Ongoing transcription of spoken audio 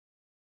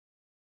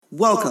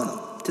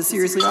Welcome to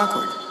Seriously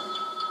Awkward.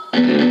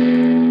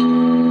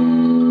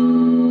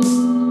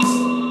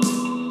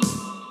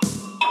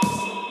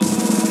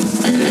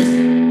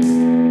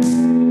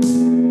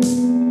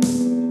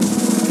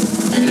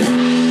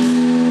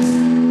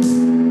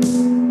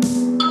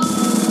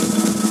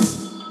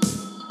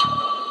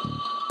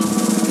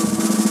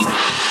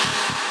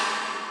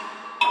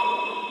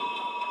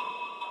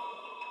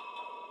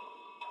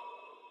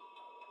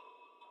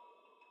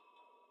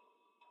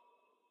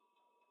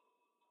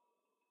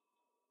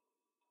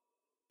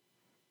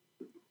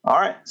 All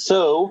right,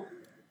 so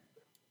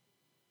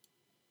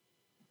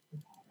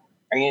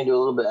are you gonna do a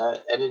little bit of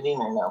editing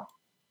or no?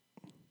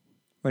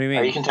 What do you mean?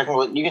 Or you can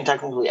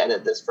technically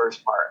edit this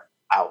first part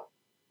out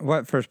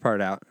What first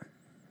part out?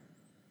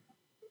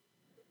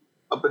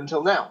 up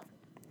until now.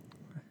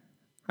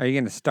 Are you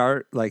going to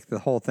start like the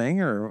whole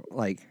thing or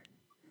like?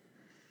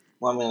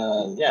 Well, I'm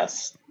gonna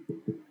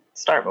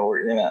start, but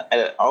we're gonna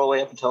edit all the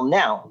way up until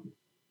now.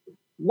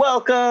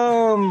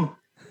 Welcome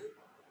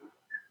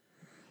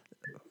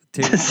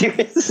to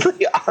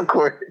Seriously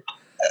Awkward.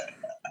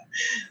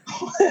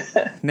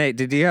 Nate,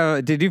 did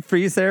you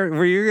freeze there?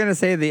 Were you going to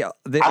say the I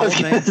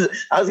old name?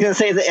 was gonna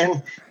say the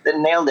end, that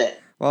nailed it.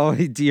 Well,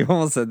 you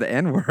almost said the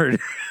N word.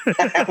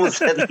 I almost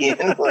said the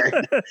N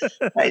word.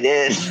 I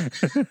did.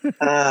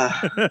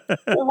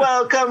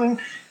 Welcome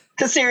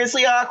to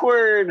Seriously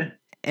Awkward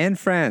And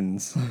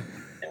friends.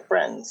 and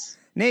friends.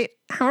 Nate,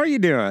 how are you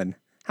doing?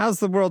 How's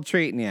the world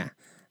treating you?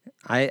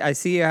 I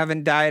see you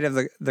haven't died of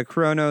the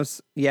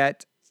Kronos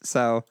yet,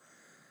 so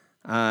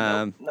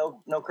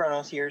No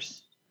Chronos here.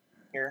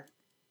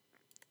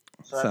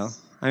 So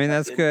I mean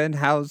that's good.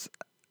 How's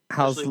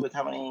especially with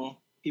how many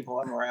people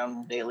I'm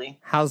around daily.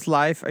 How's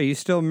life? Are you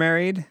still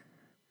married?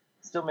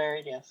 Still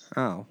married, yes.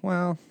 Oh,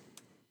 well.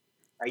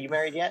 Are you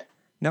married yet?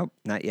 Nope,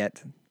 not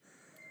yet.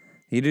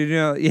 You do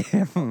know,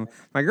 yeah.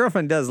 My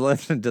girlfriend does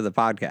listen to the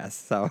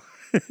podcast, so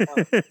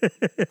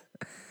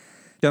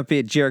don't be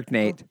a jerk,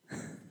 Nate.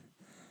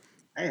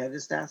 Hey, I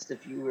just asked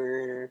if you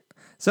were.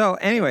 So,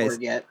 anyways,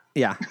 yet.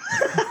 Yeah.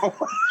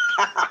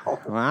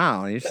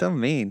 Wow, you're so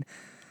mean.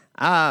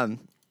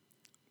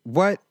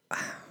 What?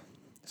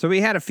 So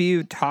we had a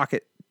few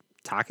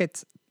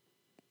topics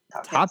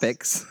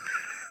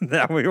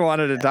that we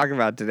wanted to talk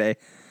about today.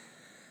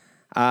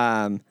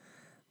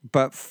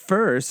 But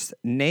first,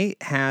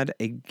 Nate had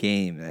a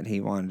game that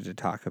he wanted to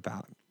talk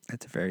about.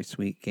 It's a very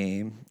sweet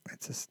game.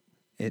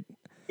 It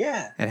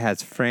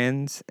has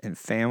friends and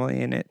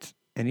family in it,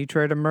 and you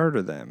try to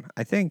murder them,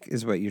 I think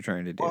is what you're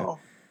trying to do. Well,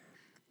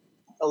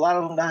 a lot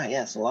of them die,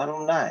 yes. A lot of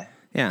them die.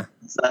 Yeah.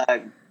 It's,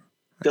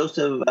 Ghost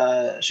of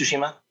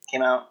Tsushima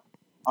came out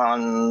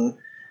on,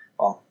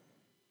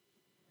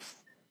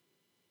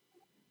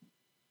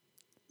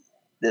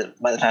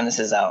 by the time this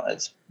is out,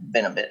 it's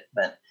been a bit,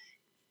 but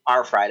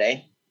our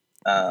Friday,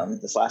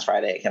 this last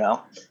Friday it came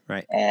out.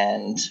 Right.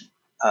 And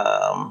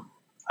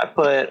I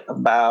put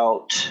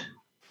about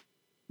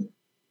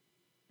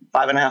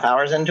 5.5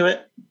 hours into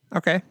it.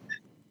 Okay.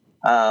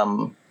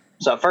 So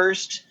at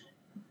first,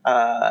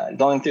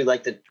 going through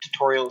like the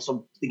tutorial,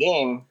 so the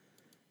game,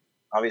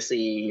 obviously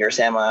you're a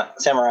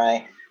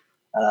samurai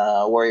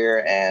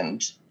warrior,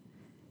 and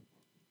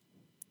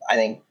I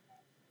think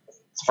it's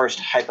the first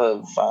type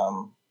of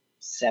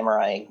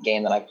samurai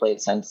game that I've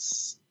played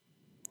since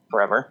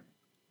forever.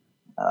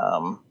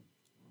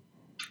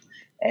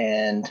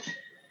 And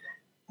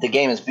the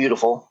game is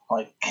beautiful,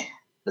 like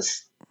the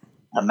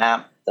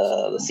map,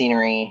 the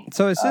scenery.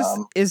 So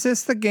is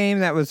this the game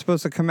that was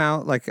supposed to come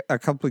out like a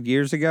couple of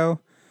years ago,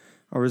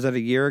 or was that a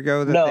year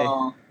ago?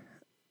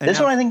 This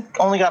one I think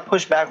only got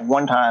pushed back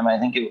one time. I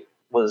think it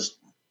was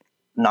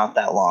not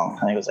that long.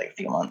 I think it was like a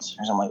few months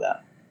or something like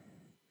that.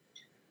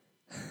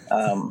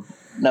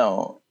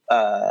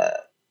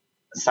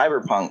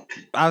 Cyberpunk.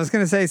 I was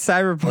going to say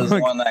Cyberpunk was the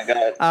one that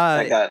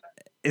got.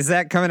 Is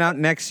that coming out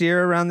next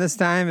year around this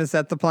time? Is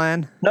that the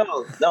plan?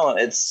 No.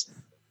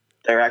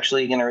 They're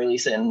actually going to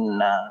release it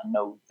in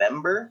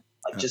November,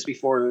 like just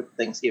before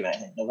Thanksgiving. I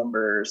think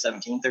November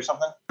 17th or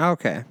something.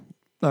 Okay.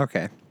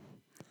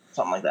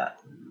 Something like that.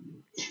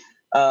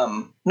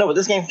 But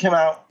this game came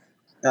out.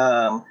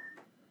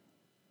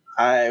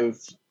 I've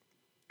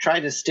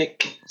tried to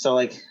stick. So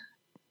like,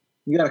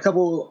 you got a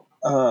couple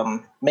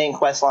main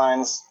quest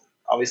lines.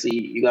 Obviously,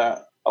 you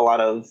got a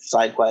lot of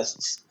side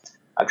quests.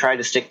 I've tried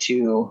to stick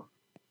to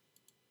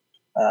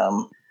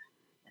the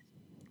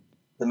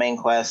main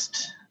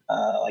quest.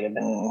 Like I've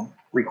been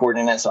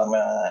recording it, so I'm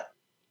gonna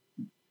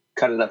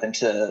cut it up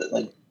into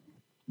like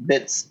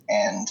bits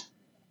and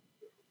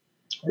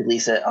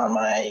release it on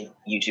my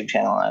YouTube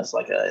channel as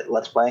like a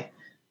Let's Play.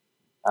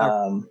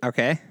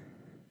 Okay.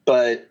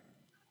 But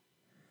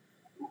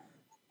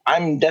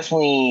I'm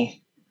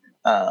definitely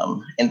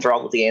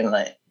enthralled with the game.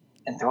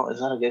 Enthralled, is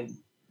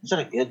that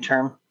a good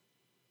term?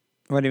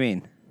 What do you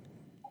mean?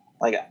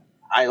 Like,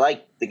 I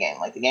like the game.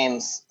 Like, the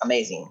game's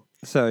amazing.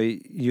 So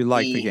you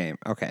like the game.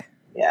 Okay.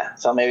 Yeah.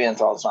 So maybe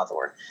enthralled is not the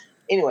word.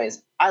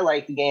 Anyways, I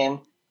like the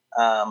game.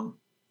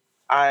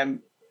 I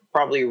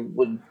probably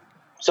would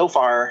so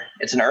far,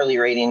 it's an early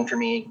rating for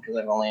me because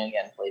I've only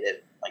again played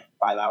it like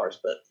 5 hours.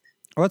 But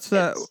what's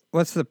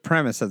the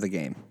premise of the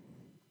game?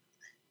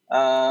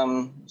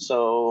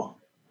 So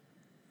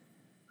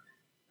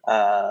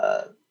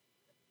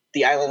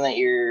the island that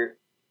you're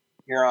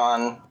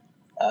on,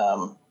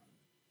 I'm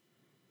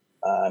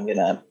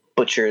gonna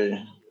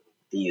butcher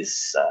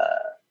these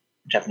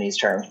Japanese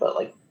terms, but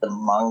like the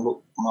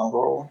Mongols,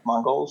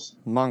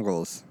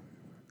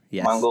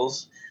 yes,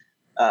 Mongols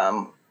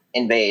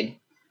invade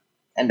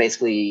and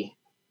basically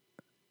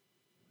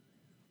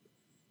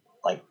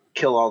like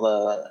kill all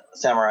the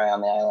samurai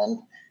on the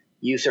island.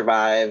 You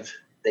survive.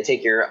 They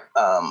take your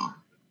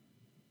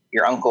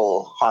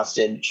uncle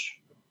hostage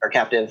or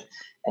captive,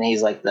 and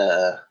he's like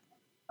the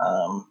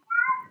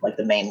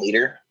main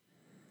leader.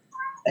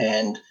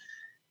 And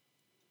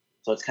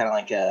so it's kind of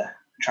like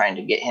trying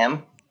to get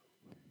him.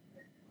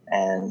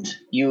 And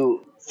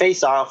you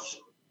face off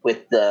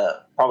with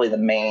probably the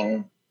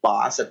main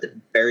boss at the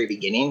very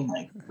beginning,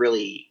 like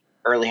really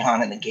early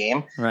on in the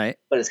game. Right.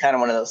 But it's kind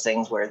of one of those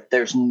things where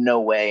there's no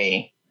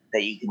way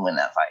that you can win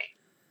that fight.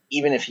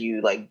 Even if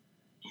you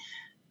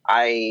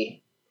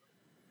I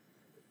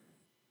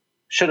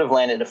should have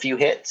landed a few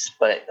hits,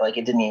 but like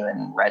it didn't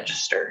even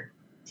register.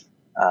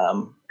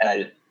 And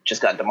I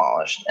just got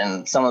demolished.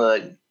 And some of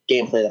the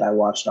gameplay that I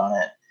watched on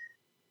it,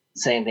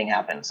 same thing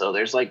happened. So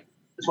there's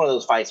it's one of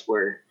those fights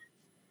where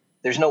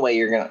there's no way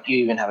you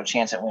even have a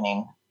chance at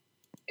winning.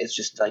 It's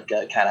just like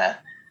a kind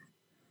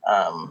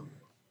of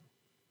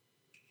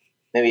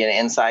maybe an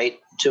insight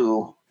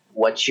to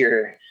what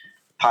you're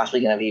possibly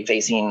going to be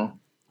facing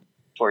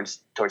towards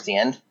the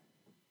end.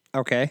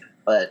 Okay.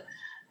 But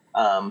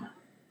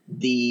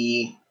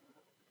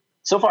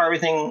so far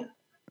everything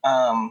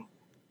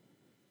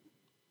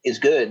is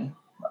good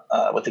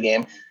with the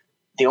game.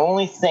 The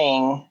only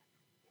thing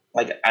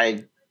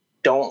I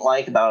don't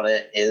like about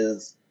it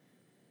is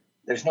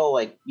there's no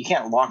you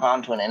can't lock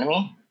onto an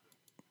enemy.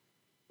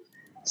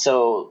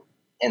 So,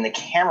 and the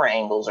camera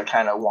angles are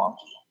kind of wonky.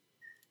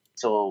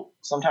 So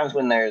sometimes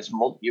when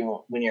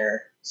when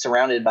you're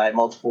surrounded by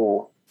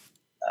multiple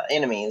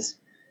enemies,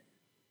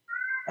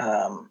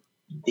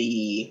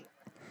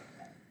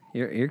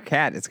 your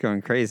cat is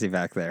going crazy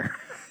back there.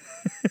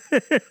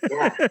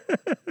 Yeah.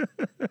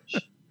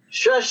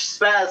 Shush,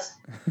 Spaz.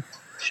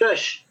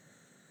 Shush.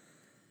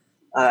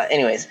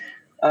 Anyways,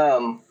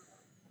 the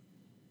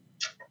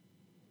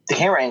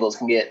camera angles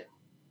can get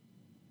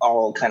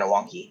all kind of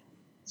wonky.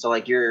 So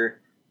you're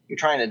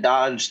trying to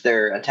dodge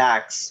their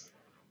attacks,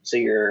 so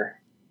you're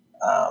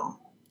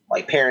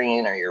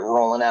parrying or you're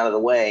rolling out of the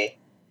way,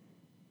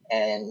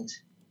 and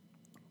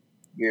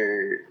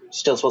you're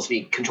still supposed to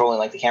be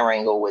controlling the camera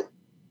angle with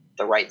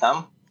the right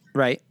thumb.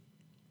 Right.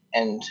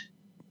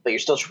 But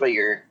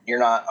you're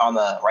not on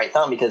the right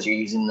thumb because you're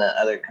using the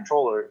other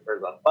controller or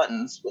the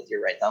buttons with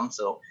your right thumb.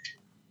 So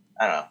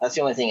I don't know. That's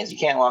the only thing is you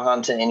can't lock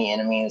onto any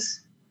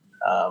enemies.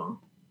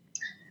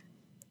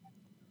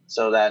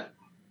 So that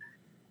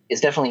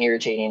is definitely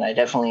irritating. I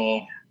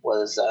definitely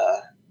was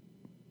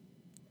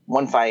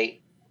one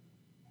fight.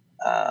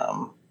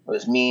 It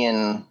was me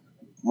and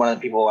one of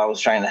the people I was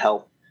trying to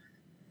help,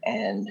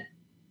 and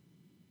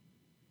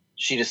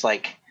she just oh,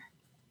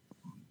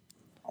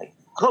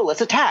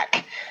 let's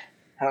attack.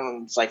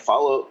 And it's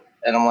follow,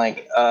 and I'm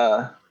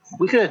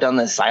we could have done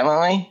this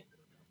silently.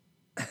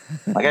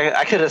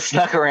 I could have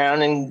snuck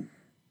around and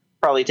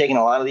probably taken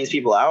a lot of these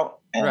people out.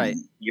 And right.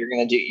 You're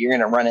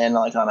gonna run in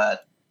on a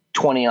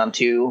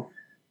 20-on-2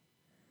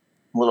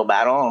 little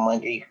battle. I'm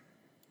are you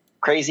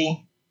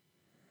crazy?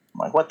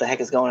 I'm what the heck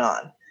is going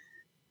on?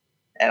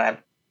 And I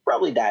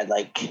probably died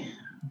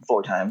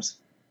 4 times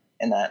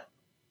in that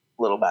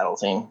little battle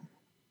scene.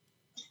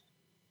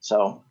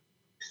 So,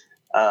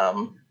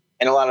 and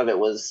a lot of it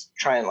was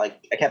trying, I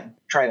kept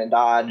trying to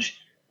dodge,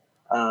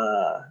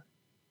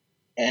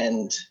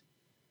 and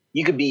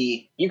you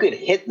could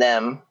hit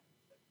them,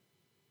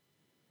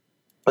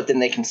 but then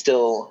they can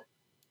still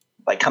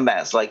come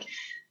back. So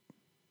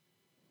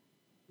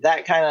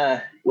that kind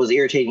of was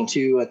irritating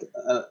too,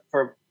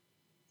 for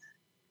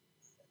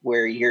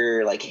where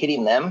you're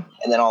hitting them,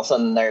 and then all of a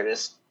sudden they're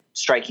just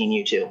striking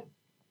you too.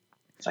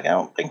 It's I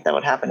don't think that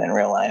would happen in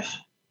real life.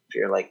 If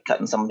you're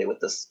cutting somebody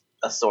with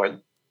a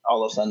sword,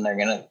 all of a sudden they're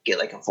gonna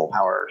get a full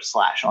power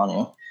slash on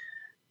you.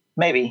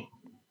 Maybe.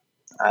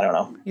 I don't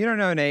know. You don't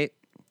know, Nate.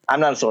 I'm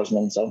not a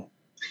swordsman,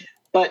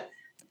 but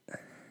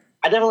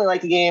I definitely like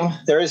the game.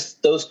 There is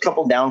those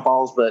couple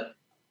downfalls, but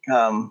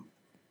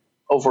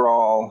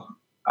overall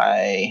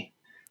I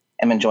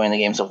am enjoying the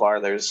game so far.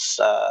 There's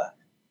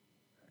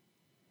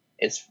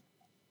it's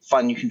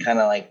fun. You can kind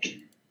of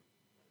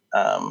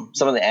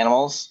some of the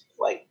animals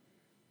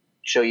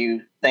show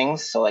you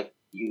things. So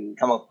you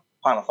come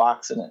upon a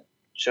fox and it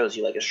shows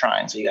you a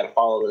shrine. So you got to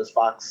follow this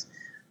fox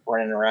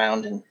running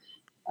around and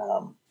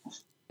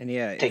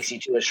yeah, takes you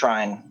to a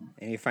shrine.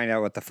 And you find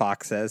out what the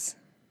fox says.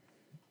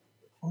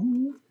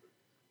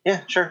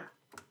 Yeah, sure.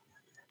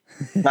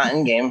 Not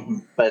in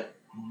game, but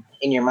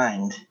in your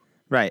mind.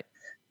 Right.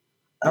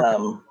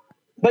 Okay.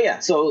 But yeah,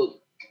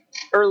 so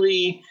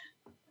early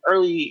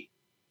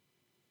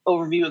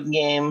overview of the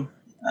game,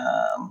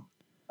 I'm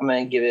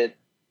going to give it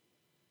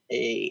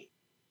a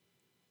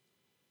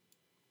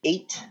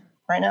 8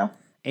 right now.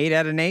 8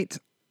 out of 8?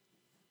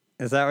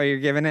 Is that what you're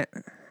giving it?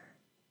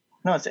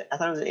 No, I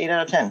thought it was an 8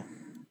 out of 10.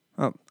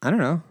 Oh, I don't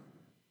know.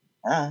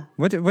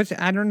 What?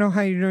 I don't know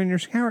how you're doing your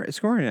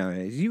scoring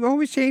nowadays. You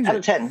always change it. Out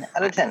of 10.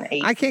 Out of 10.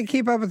 8. I can't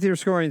keep up with your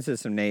scoring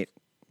system, Nate.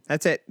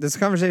 That's it. This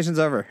conversation's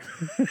over.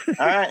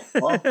 All right.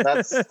 Well,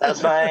 that's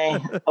my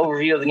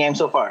overview of the game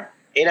so far.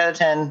 8 out of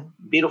 10.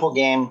 Beautiful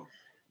game.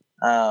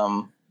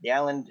 The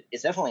island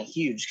is definitely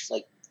huge. Cause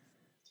like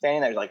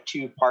spanning, there's like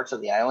 2 parts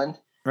of the island.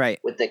 Right.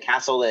 With the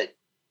castle that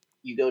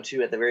you go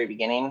to at the very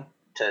beginning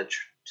to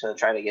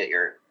try to get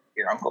your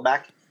uncle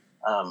back.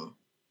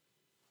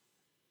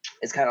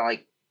 It's kind of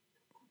like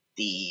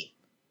the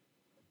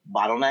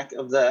bottleneck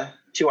of the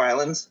 2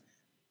 islands.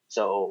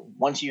 So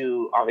once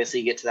you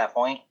obviously get to that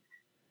point,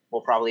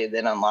 we'll probably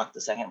then unlock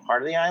the second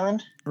part of the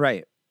island.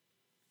 Right.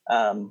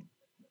 And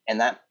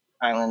that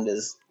island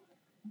is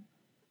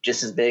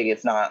just as big,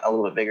 if not a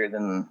little bit bigger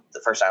than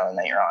the first island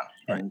that you're on.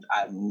 Right. And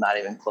I'm not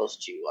even close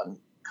to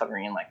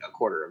uncovering like a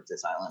quarter of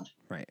this island.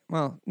 Right.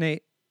 Well,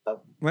 Nate,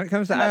 so, when it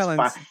comes to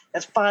islands...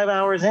 That's 5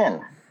 hours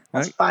in.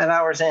 That's 5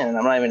 hours in, and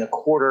I'm not even a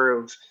quarter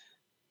of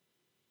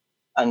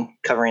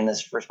uncovering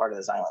this first part of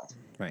this island.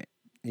 Right.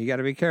 You got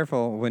to be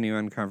careful when you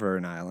uncover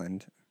an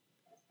island.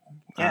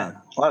 Yeah,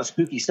 a lot of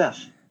spooky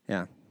stuff.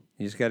 Yeah.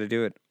 You just got to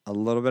do it a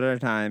little bit at a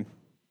time.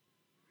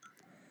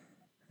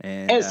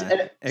 And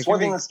it's one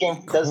thing this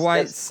game does.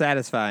 Quite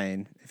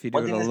satisfying if you do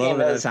it a little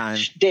bit at a time.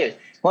 Dude,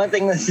 one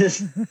thing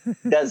this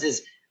does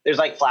is there's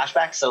like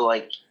flashbacks. So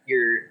like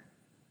you're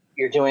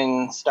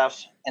doing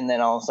stuff, and then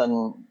all of a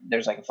sudden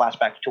there's like a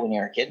flashback to when you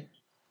were a kid.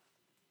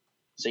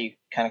 So you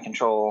kind of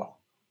control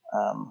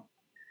the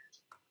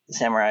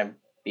samurai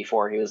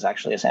before he was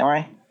actually a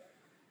samurai,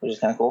 which is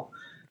kind of cool.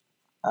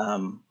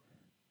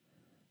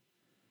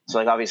 So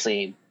like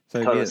obviously,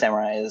 Code of the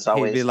Samurai is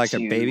always he'd be like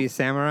a baby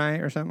samurai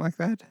or something like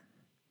that.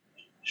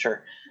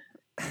 Sure.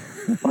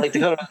 Like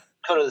the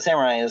Code of the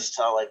Samurai is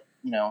to like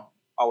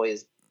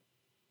always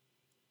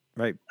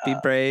right. Be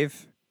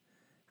brave.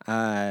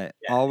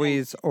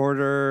 Always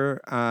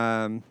order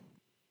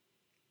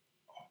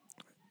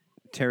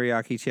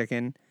teriyaki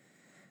chicken.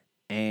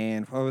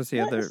 And what was the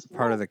other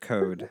part of the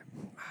code?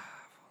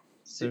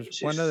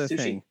 There's one other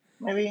thing.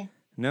 Maybe?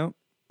 No,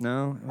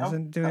 it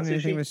wasn't doing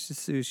anything with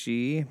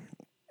sushi.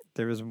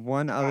 There was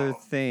one other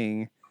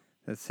thing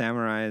that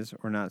samurais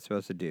were not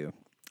supposed to do.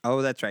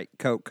 Oh, that's right.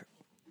 Coke.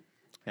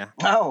 Yeah.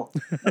 Oh,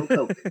 no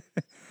Coke.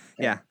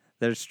 Yeah,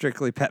 there's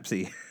strictly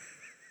Pepsi.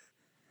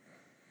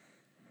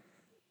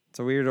 It's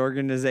a weird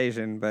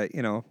organization, but,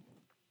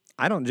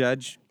 I don't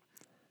judge.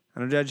 I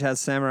don't judge how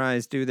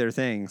samurais do their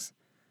things.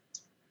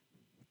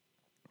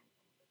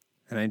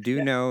 And I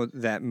do know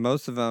that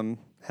most of them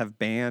have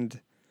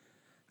banned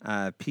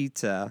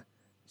pizza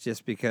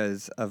just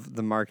because of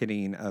the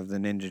marketing of the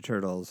Ninja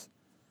Turtles.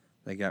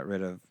 They got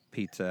rid of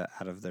pizza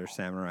out of their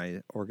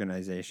samurai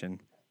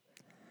organization.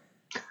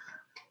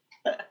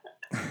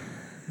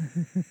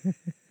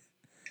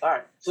 All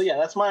right. So, yeah,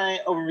 that's my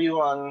overview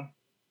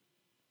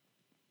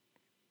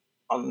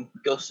on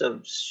Ghost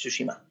of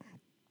Tsushima.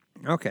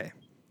 Okay.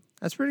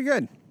 That's pretty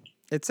good.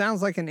 It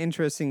sounds like an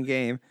interesting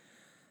game.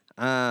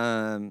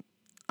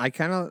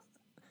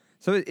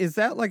 So is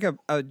that like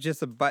a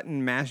just a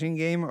button mashing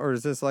game, or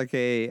is this like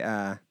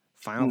a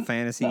Final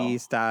Fantasy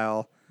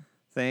style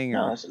thing?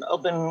 No, it's an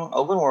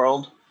open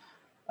world.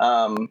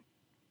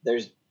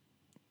 There's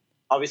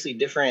obviously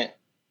different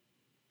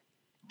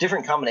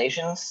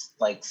combinations.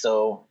 Like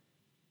so,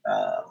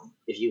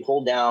 if you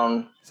hold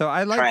down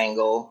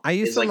triangle,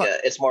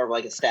 it's more of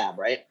like a stab,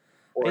 right?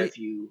 Or if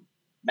you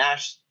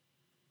mash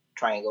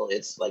triangle,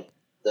 it's like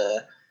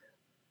the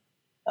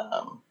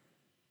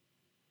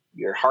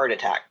your heart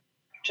attack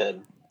to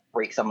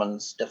break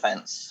someone's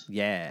defense.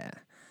 Yeah.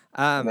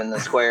 And then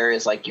the square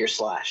is like your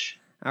slash.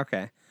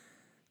 Okay,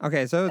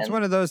 so it's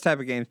one of those type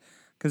of games.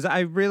 Because I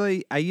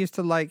used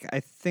to I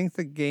think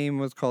the game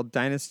was called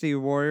Dynasty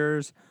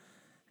Warriors,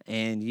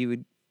 and you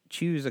would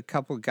choose a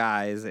couple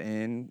guys,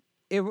 and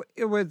it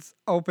was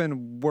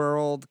open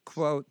world,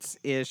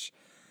 quotes-ish.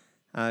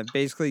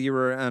 Basically, you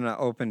were on an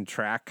open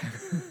track,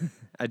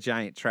 a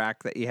giant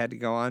track that you had to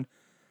go on.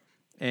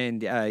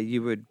 And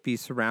you would be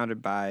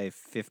surrounded by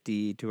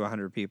 50 to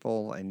 100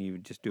 people, and you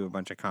would just do a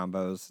bunch of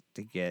combos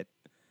to get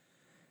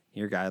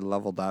your guy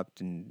leveled up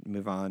and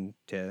move on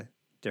to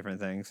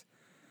different things.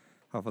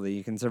 Hopefully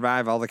you can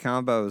survive all the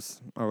combos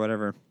or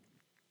whatever.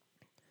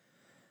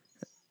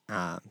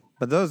 But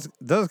those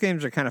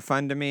games are kind of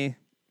fun to me,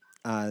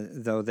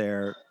 though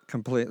they're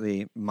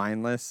completely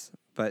mindless.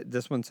 But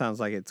this one sounds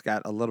like it's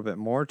got a little bit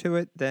more to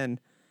it than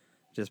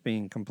just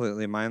being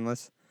completely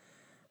mindless.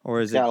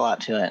 Or is it? Got a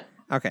lot to it.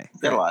 Okay.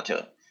 Got a lot to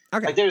it.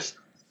 Okay. Like there's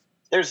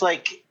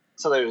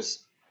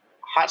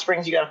hot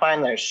springs you got to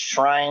find. There's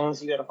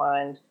shrines you got to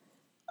find.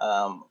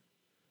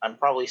 I'm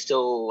probably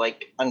still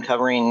like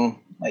uncovering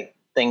like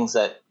things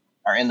that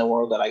are in the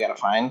world that I got to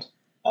find.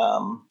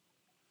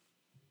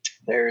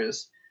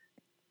 There's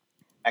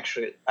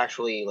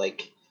actually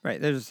like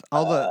Right. There's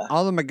all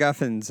the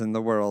MacGuffins in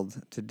the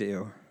world to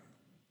do.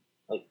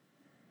 Like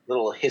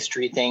little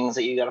history things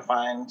that you got to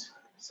find.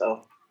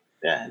 So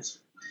yeah, it's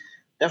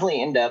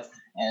definitely in depth,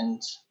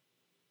 and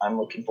I'm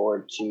looking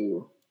forward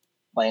to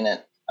playing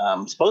it.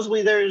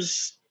 Supposedly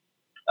there's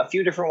a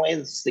few different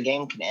ways the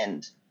game can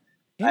end.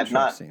 I've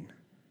not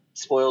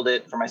spoiled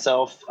it for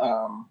myself,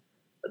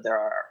 but there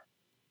are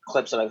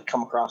clips that I've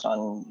come across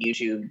on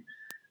YouTube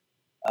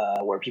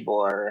where people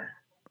are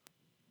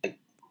like,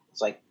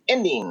 it's like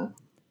ending,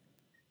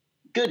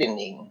 good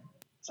ending.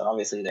 So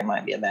obviously there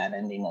might be a bad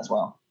ending as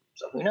well.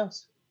 So who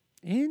knows?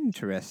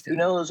 Interesting. Who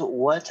knows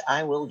what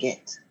I will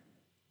get?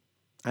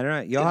 I don't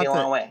know.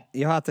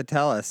 You'll have to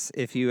tell us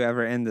if you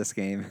ever end this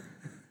game.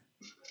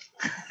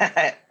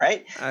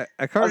 Right?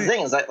 That's the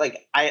thing is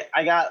like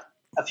I got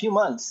a few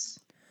months.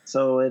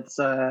 So it's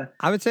I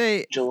would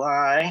say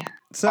July,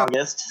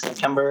 August,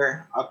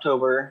 September,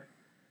 October.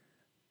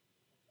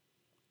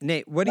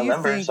 Nate, what do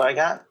November, you think? So I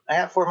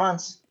got 4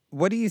 months.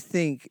 What do you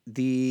think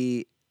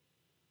the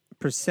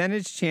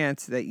percentage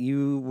chance that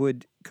you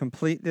would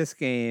complete this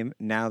game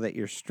now that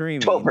you're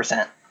streaming?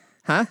 12%.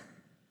 Huh?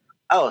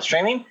 Oh,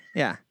 streaming?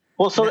 Yeah.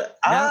 Well, so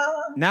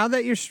now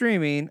that you're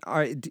streaming,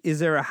 is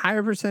there a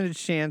higher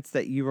percentage chance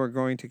that you are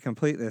going to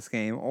complete this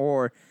game,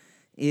 or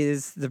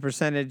is the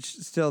percentage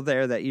still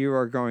there that you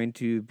are going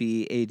to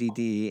be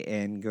ADD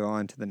and go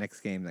on to the next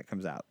game that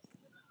comes out?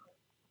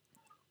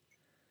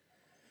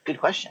 Good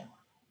question.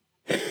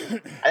 I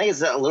think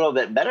it's a little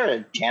bit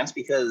better chance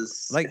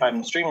because if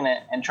I'm streaming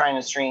it and trying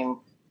to stream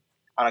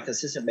on a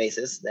consistent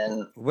basis,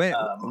 then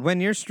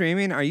when you're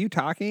streaming, are you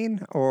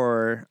talking?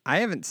 Or I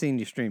haven't seen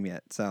you stream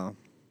yet, so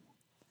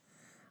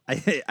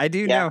I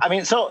do know. I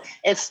mean, so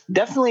it's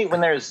definitely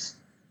when there's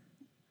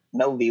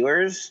no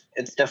viewers,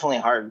 it's definitely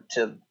hard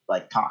to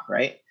like talk,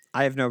 right?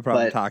 I have no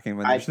problem talking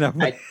when there's no.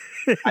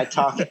 I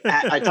talk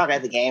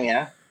at the game,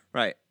 yeah.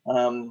 Right.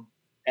 And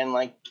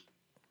like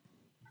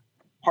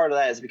part of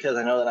that is because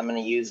I know that I'm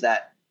going to use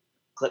that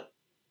clip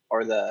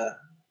or the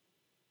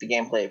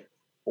gameplay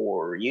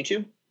for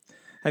YouTube.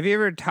 Have you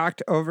ever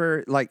talked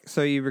over, like,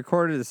 so you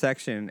recorded a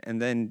section,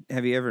 and then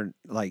have you ever,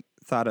 like,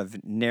 thought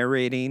of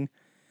narrating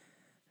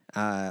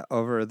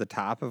over the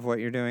top of what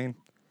you're doing?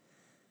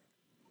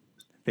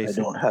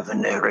 Basically. I don't have a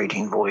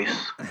narrating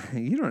voice.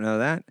 You don't know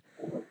that.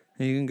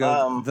 You can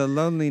go, the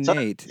lonely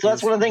Nate so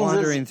that's one of the things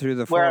wandering through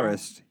the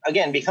forest.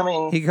 Again, he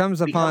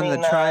comes upon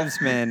the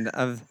tribesmen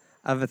of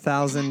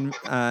 1,000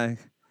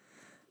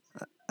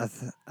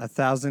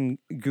 1,000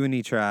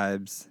 Goonie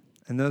tribes,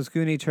 and those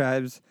Goonie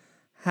tribes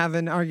have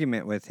an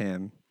argument with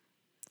him.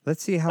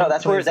 Let's see how. No,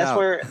 that's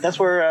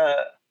where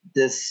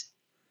this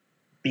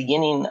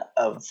beginning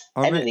of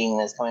editing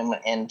is coming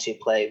into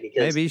play, because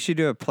maybe you should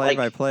do a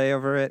play-by-play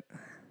over it.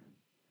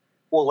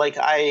 Well, like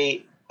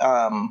I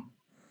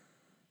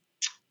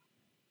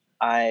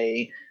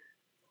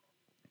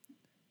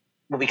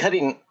will be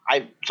cutting.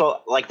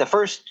 So like the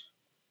first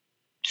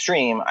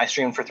stream, I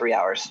streamed for 3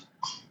 hours.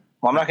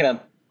 Well, I'm not going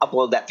to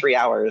upload that 3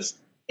 hours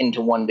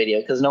into one video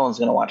because no one's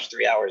going to watch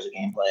 3 hours of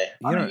gameplay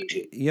on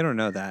YouTube. You don't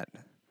know that.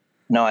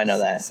 No, I know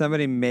that.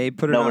 Somebody may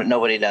put it on.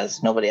 Nobody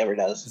does. Nobody ever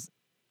does.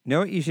 Know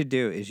what you should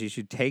do is you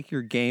should take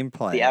your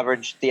gameplay. The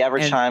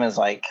average time is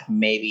like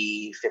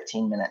maybe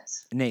 15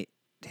 minutes. Nate,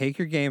 take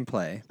your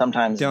gameplay.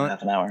 Sometimes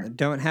half an hour.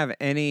 Don't have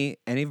any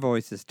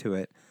voices to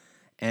it,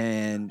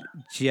 and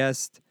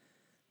just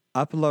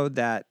upload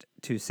that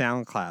to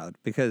SoundCloud,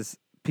 because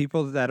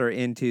people that are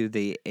into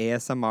the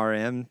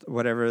ASMRM,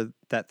 whatever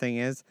that thing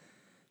is,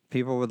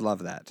 people would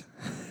love that.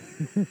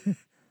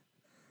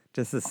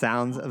 Just the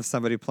sounds of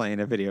somebody playing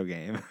a video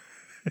game.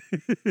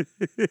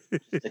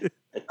 the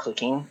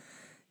clicking.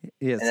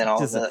 Yes. And then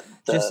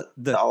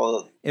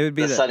it would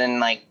be the sudden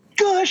like,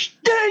 gosh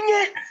dang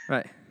it!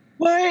 Right.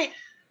 Why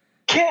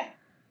can't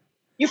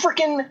you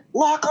freaking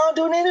lock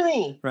onto an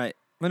enemy? Right.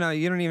 Well, no,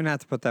 you don't even have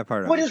to put that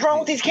part on. What is wrong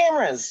with these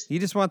cameras? You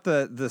just want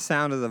the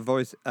sound of the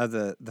voice of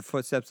the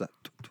footsteps,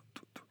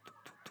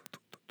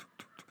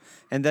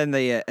 and then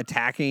the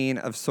attacking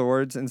of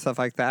swords and stuff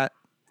like that,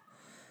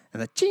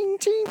 and the ching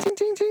ching ching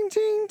ching ching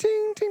ching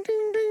ching ching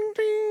ching ching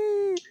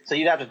ching. So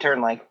you'd have to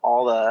turn like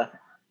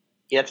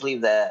you have to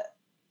leave the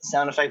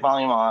sound effect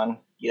volume on.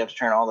 You have to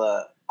turn all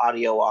the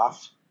audio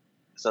off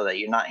so that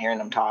you're not hearing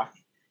them talk,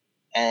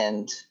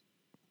 and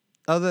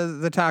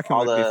the talking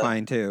would be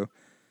fine too.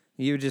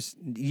 You just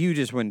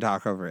wouldn't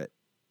talk over it,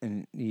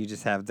 and you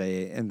just have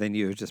and then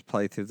you would just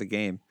play through the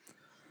game.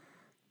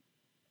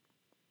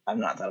 I've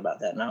not thought about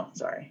that. No,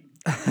 sorry.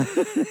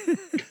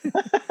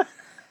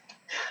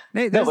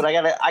 Nate, no, but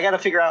I gotta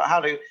figure out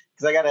how to,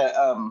 because I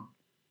gotta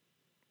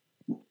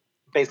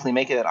basically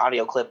make it an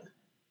audio clip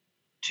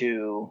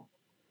to,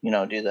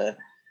 do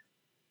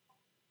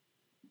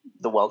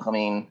the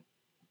welcoming,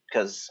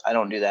 because I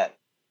don't do that.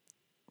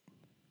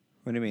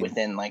 What do you mean?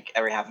 Within like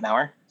every half an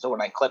hour. So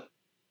when I clip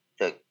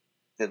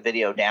the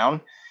video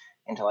down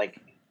into like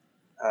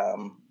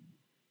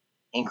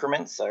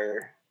increments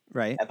or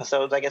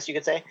episodes, I guess you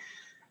could say.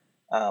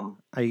 Are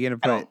you gonna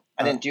put?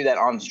 I didn't do that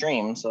on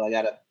stream, so I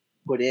gotta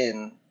put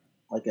in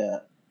like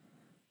a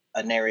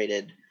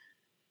narrated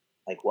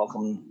like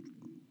welcome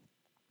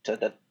to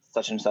the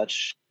such and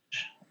such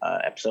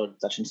episode,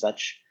 such and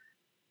such.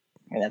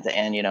 And at the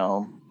end, you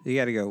know, you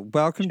got to go.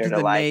 Welcome to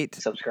the Nate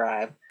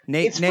subscribe.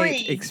 Nate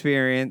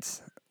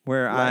experience,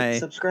 where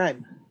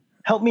subscribe.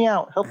 Help me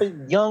out. Help a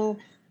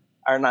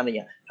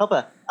help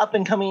a up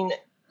and coming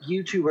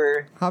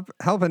YouTuber.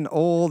 Help an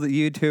old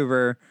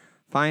YouTuber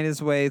find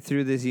his way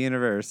through this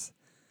universe.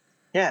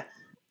 Yeah,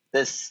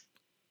 a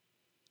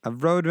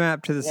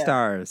roadmap to the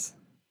stars.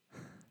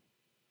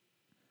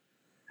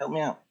 Help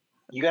me out.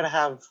 You got to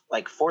have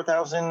like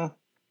 4,000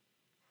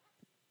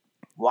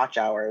 watch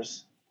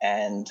hours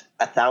and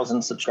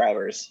 1,000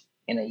 subscribers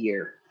in a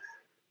year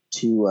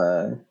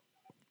to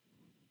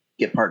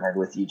get partnered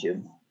with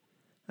YouTube.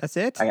 That's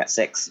it? I got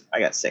six.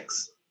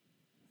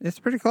 It's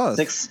pretty close.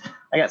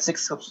 I got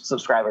 6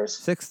 subscribers.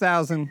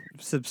 6,000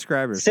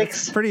 subscribers.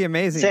 That's pretty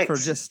amazing for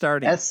just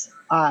starting. SIX.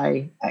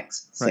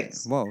 6. Right.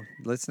 Whoa.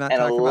 Let's not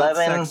talk about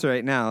sex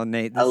right now,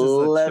 Nate. This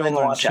 11 is a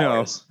watch show.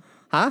 Hours.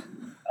 Huh?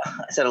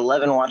 I said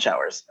 11 watch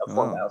hours of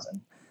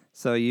 4,000.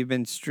 So you've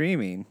been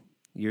streaming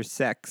your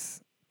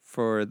sex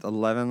for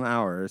 11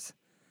 hours,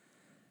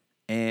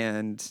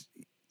 and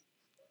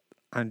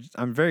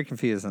I'm very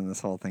confused on this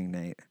whole thing,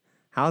 Nate.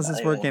 How's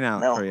this working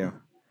out for you?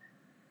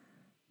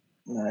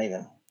 Not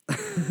even.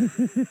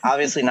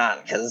 Obviously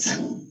not, because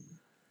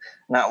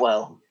not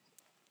well.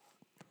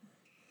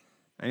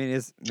 I mean,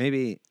 is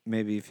maybe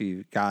if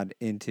you got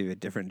into a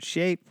different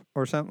shape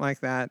or something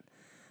like that,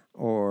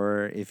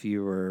 or if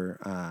you were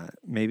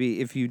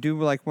maybe if you do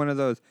like one of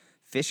those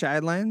fish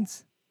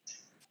islands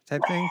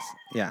type things,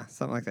 yeah,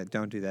 something like that.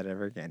 Don't do that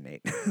ever again,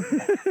 Nate.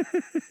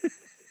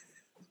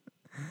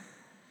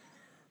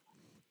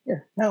 Yeah.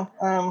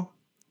 No.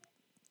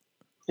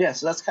 Yeah.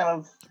 So that's kind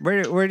of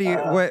where do you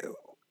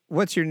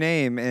what's your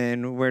name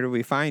and where do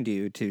we find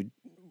you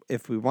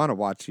if we want to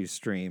watch you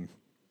stream?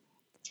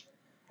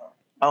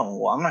 Oh,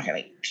 well, I'm not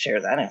going to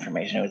share that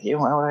information with you.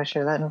 Why would I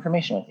share that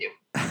information with you?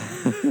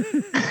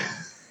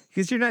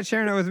 Because you're not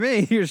sharing it with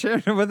me. You're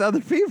sharing it with other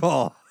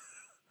people.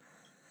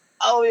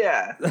 Oh,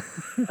 yeah.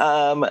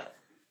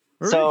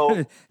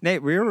 So,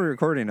 Nate, we're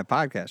recording a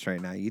podcast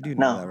right now. You do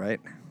know that, right?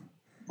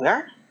 We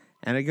are?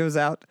 And it goes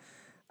out.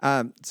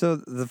 So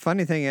the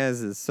funny thing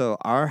is so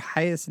our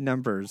highest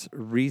numbers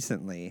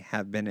recently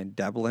have been in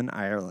Dublin,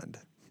 Ireland,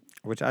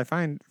 which I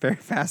find very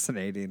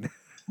fascinating.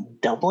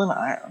 Dublin,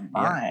 Ireland.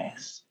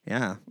 Nice.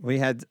 Yeah. We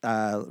had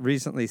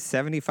recently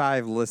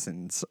 75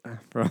 listens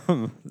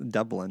from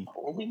Dublin.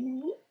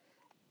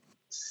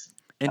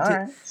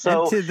 And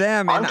to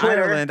them in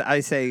Twitter, Ireland,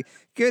 I say,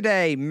 "Good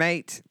day,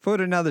 mate.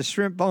 Put another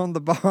shrimp on the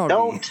barbie."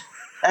 Don't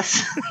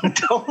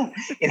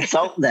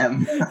insult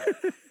them.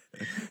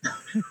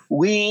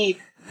 We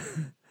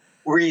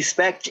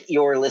respect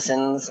your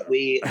listens.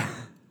 We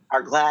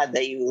are glad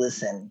that you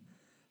listen.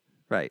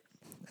 Right.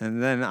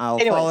 And then I'll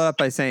follow up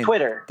by saying,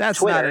 Twitter.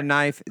 That's not a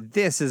knife.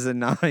 This is a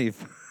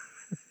knife.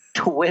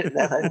 Twitter.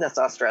 That's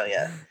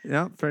Australia.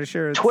 No, pretty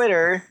sure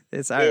Twitter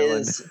it's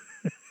Ireland. Is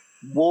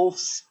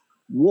wolves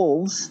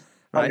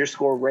right.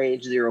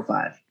 _rage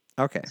 05.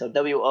 Okay. So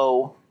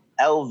WOLVES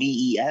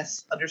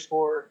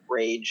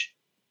 _rage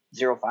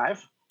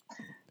 05.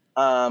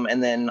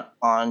 And then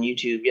on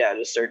YouTube,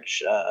 just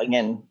search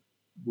again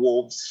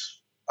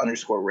wolves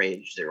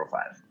 _rage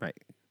 05. Right.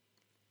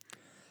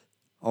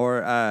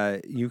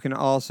 Or you can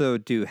also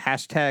do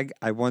hashtag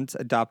I once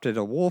adopted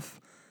a wolf,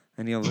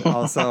 and you'll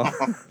also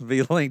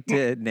be linked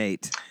to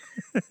Nate.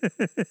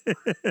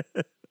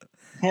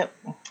 Yep.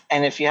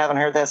 And if you haven't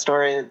heard that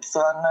story, it's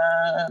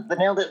on the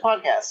Nailed It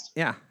podcast.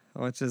 Yeah,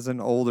 which is an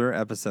older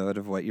episode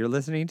of what you're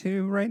listening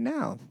to right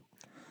now.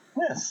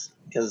 Yes,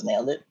 because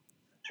Nailed It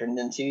turned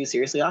into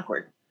Seriously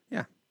Awkward.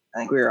 Yeah. I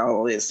think we were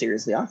always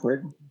seriously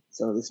awkward,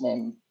 so this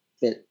name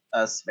fit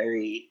us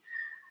very,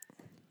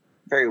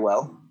 very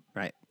well.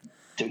 Right.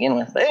 To begin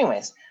with. But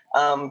anyways,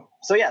 so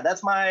yeah,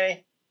 that's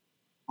my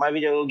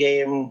video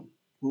game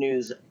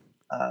news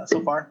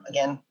so far.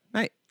 Again,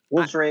 right.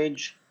 Wolves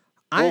Rage.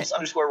 Wolves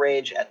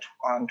 _rage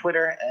on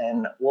Twitter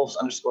and Wolves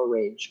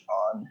 _rage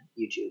on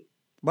YouTube.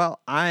 Well,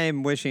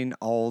 I'm wishing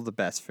all the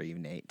best for you,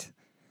 Nate.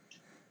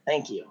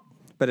 Thank you.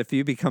 But if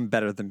you become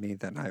better than me,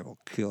 then I will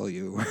kill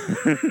you.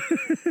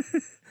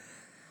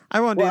 I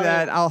won't do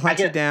that. I'll hunt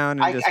you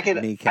down and I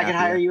can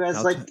hire you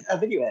as like a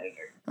video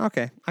editor.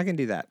 Okay, I can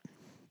do that.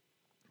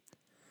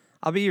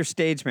 I'll be your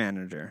stage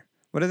manager.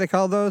 What do they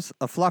call those?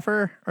 A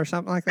fluffer or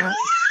something like that?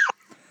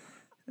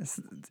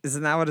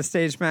 Isn't that what a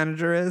stage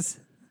manager is?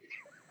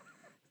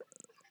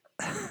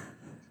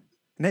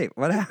 Nate,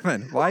 what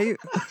happened? Why you?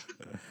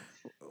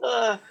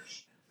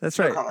 That's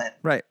right.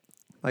 Right.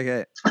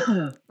 Like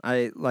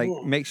I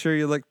make sure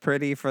you look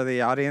pretty for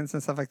the audience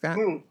and stuff like that.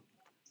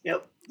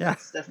 Yep. Yeah.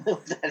 That's definitely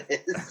what that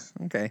is.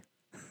 Okay.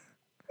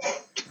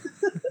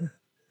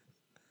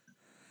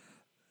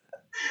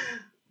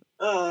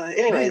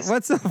 Anyways,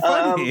 what's so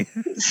funny?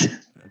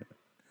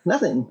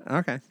 Nothing.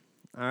 Okay.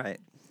 All right.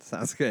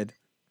 Sounds good.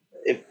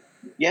 If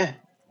you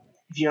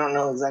don't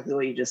know exactly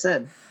what you just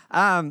said.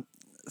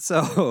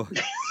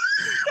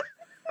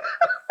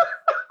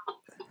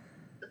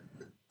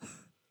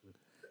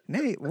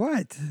 Nate,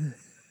 what?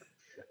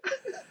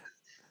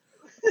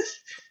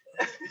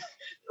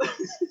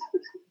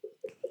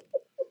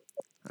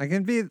 I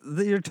can be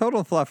your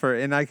total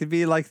fluffer, and I could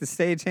be like the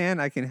stagehand.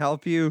 I can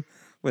help you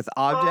with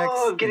objects.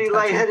 Oh, I'm getting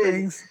lightheaded.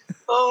 Things.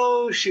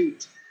 Oh,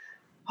 shoot.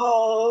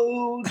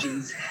 Oh,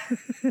 jeez.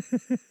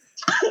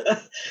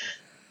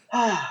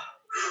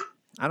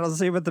 I don't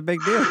see what the big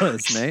deal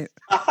is, Nate.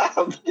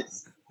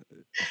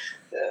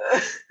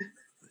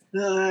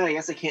 I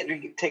guess I can't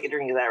take a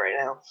drink of that right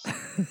now.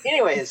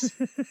 Anyways,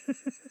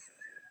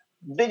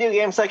 video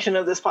game section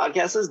of this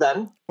podcast is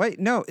done. Wait,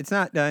 no, it's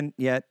not done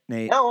yet,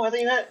 Nate. No, I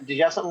think that. Did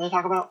you have something to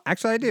talk about?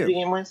 Actually, I do. Video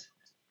game wise.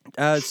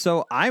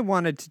 So I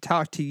wanted to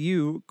talk to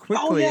you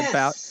quickly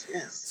about.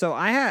 Yes. So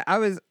I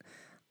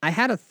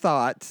had a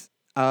thought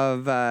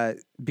of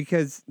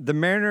because the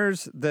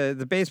Mariners,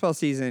 the baseball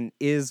season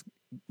is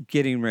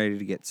getting ready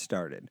to get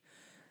started,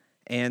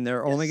 and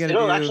they're only going to.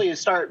 It'll actually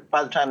start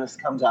by the time this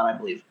comes out, I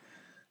believe.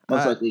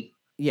 Most likely.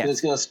 Yeah.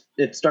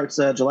 It starts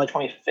July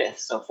 25th,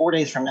 so 4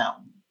 days from now.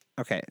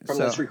 Okay. From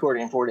this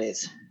recording, 4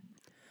 days.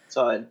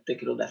 So I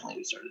think it'll definitely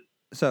be started.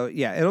 So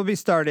yeah, it'll be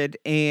started,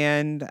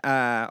 and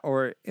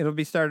or it'll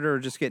be started, or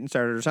just getting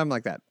started, or something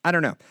like that. I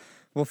don't know.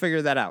 We'll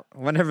figure that out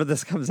whenever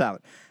this comes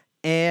out.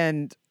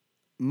 And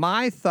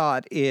my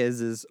thought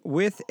is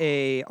with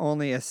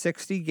only a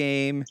 60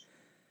 game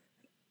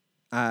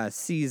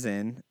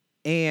season,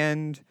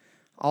 and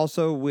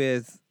also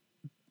with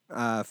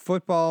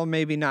football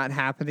maybe not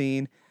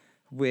happening,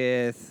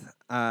 with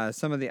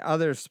some of the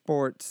other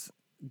sports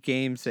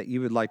games that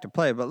you would like to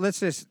play, but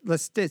let's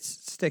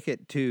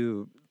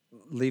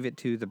leave it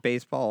to the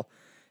baseball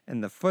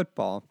and the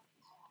football.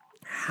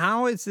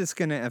 How is this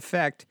going to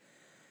affect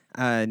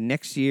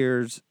next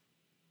year's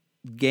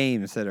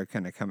games that are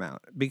going to come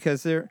out?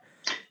 Because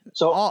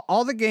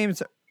all the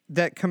games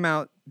that come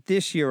out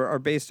this year are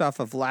based off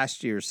of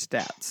last year's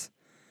stats.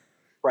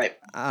 Right.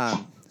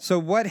 So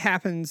what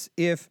happens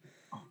if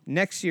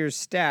next year's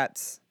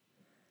stats,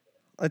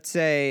 let's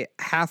say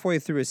halfway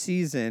through a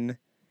season,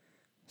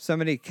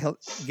 somebody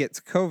gets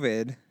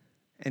COVID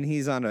and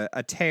he's on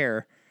a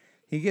tear.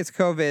 He gets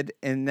COVID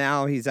and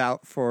now he's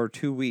out for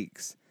 2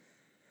 weeks,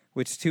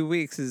 which 2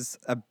 weeks is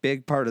a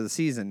big part of the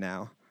season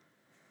now.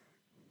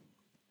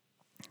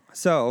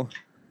 So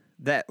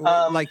that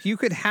you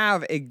could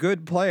have a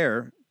good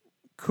player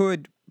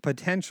could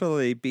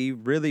potentially be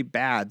really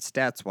bad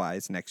stats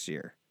wise next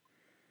year.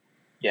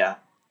 Yeah.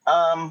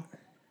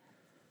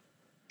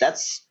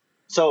 That's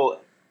so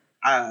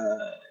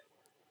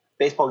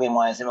baseball game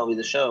wise, MLB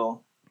The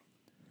Show.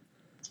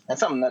 That's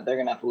something that they're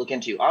going to have to look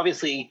into.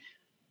 Obviously,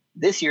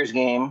 this year's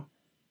game,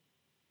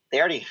 they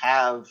already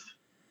have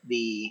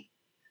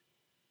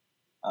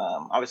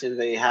obviously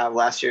they have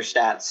last year's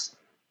stats,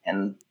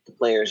 and the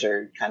players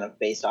are kind of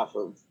based off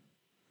of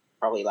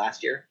probably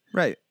last year.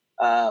 Right.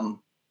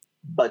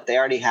 But they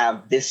already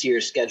have this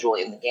year's schedule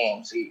in the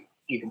game, so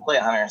you can play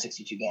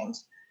 162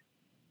 games.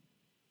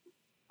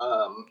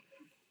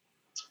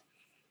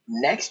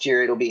 Next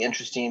year, it'll be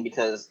interesting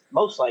because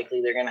most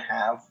likely they're going to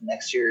have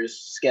next year's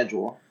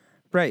schedule.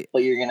 Right.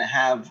 But you're going to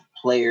have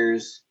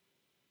players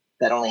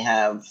that only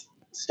have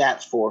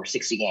stats for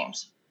 60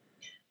 games.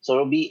 So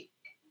it'll be,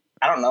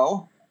 I don't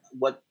know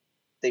what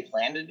they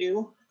plan to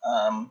do,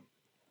 but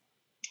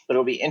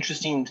it'll be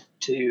interesting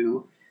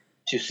to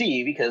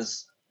see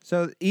because.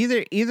 So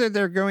either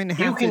they're going to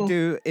have to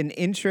do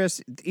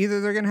either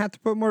they're going to have to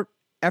put more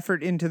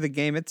effort into the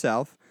game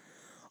itself,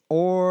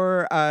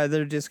 or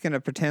they're just going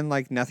to pretend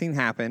like nothing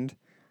happened,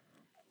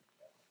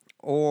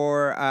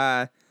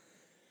 or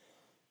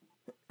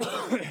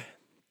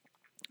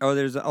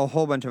there's a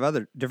whole bunch of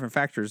other different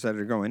factors that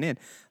are going in.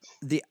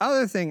 The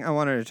other thing I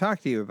wanted to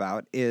talk to you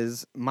about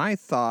is my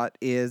thought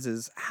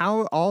is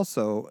how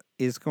also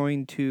is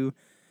going to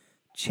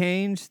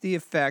change the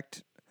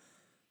effect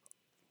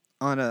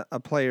on a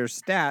player's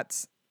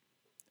stats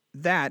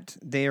that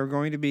they are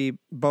going to be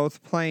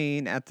both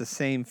playing at the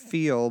same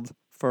field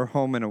for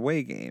home and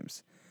away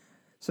games.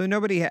 So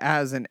nobody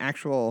has an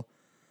actual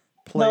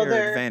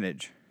player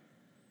advantage.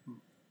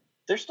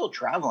 They're still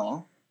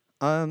traveling.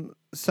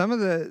 Some of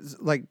the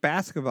like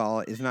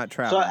basketball is not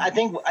traveling. So I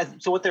think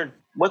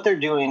what they're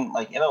doing,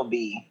 like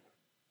MLB,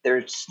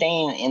 they're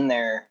staying in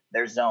their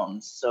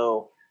zones.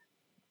 So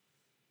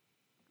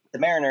the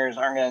Mariners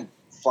aren't going to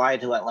fly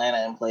to Atlanta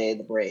and play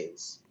the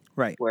Braves.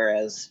 Right.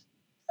 Whereas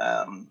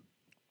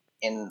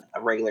in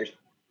a regular,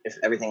 if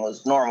everything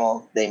was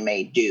normal, they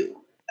may do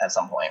at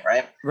some point,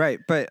 right? Right.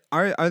 But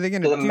are they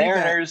going to do the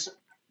Mariners,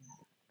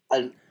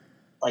 like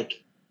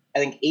I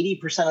think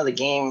 80% of the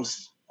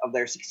games of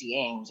their 60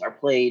 games are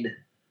played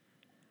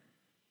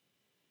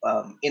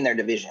in their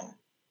division.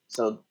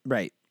 So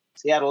right.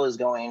 Seattle is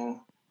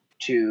going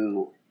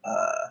to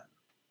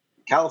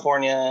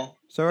California.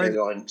 So they're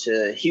going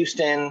to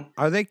Houston.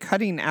 Are they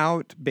cutting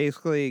out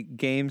basically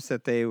games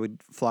that they would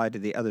fly to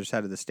the other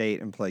side of the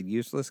state and play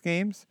useless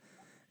games?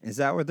 Is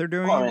that what they're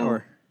doing? Well,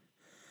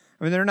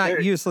 I mean, they're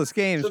not useless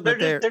games, so but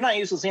they're not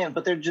useless games,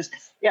 but they're just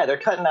they're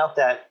cutting out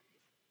that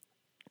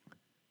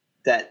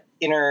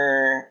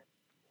inter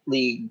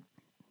league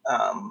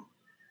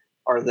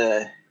are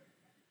the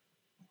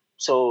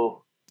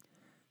so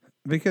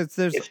because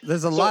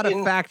there's a lot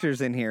of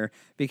factors in here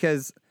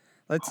because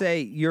let's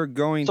say you're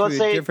going to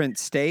different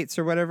states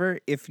or whatever.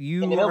 If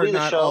you are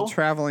not all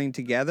traveling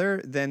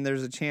together, then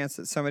there's a chance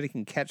that somebody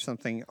can catch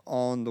something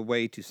on the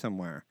way to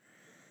somewhere.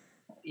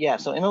 Yeah,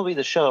 so MLB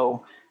The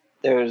Show,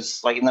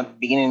 there's like in the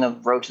beginning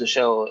of Road to the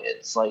Show,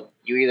 it's like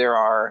you either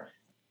are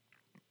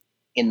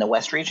in the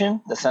West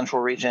region, the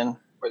Central region,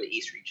 or the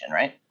East region,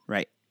 right?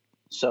 Right.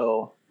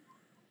 So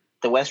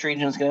the West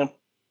region is going to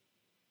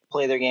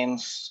play their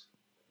games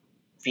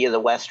via the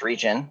West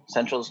region.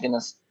 Central is going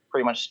to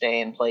pretty much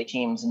stay and play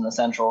teams in the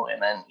Central,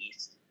 and then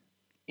East,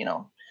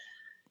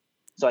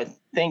 So I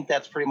think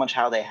that's pretty much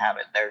how they have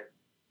it. They're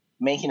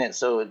making it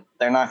so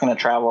they're not going to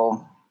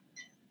travel.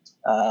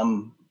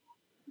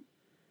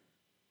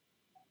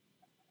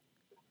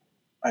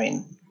 I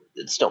mean,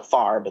 it's still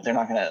far, but they're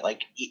not going to,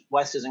 like,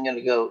 West isn't going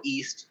to go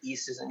East.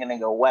 East isn't going to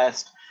go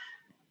West.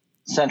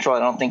 Central, I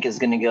don't think, is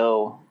going to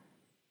go.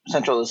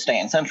 Central is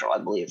staying Central, I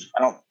believe.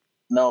 I don't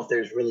know if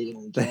there's really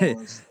any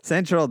games.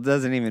 Central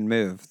doesn't even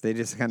move. They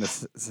just kind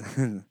of.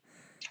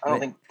 I don't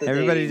think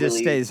everybody just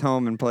stays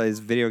home and plays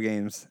video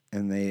games,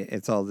 and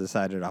it's all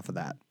decided off of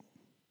that.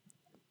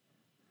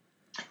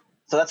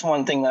 So that's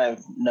one thing that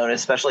I've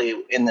noticed,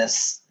 especially in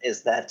this,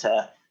 is that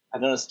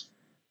I've noticed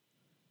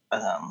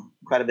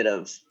quite a bit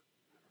of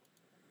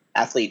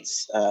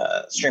athletes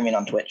streaming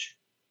on Twitch.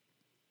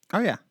 Oh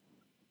yeah,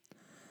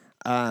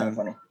 kind of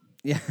funny.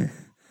 Yeah,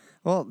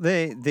 well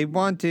they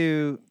want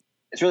to.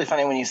 It's really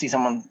funny when you see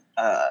someone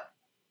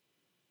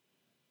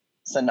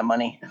send them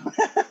money.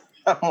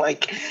 I'm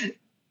like,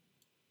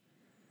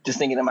 just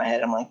thinking in my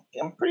head, I'm like,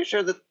 I'm pretty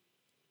sure that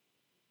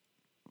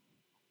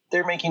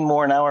they're making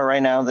more an hour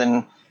right now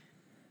than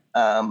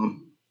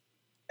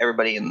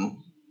everybody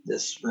in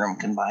this room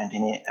combined,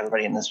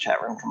 everybody in this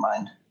chat room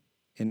combined.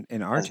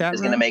 In our chat room?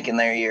 Is going to make in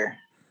their year.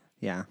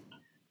 Yeah.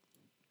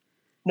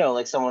 No,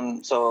 like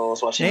someone, so I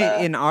was watching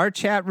in our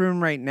chat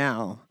room right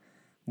now,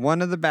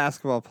 one of the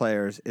basketball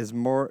players is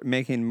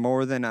making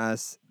more than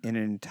us in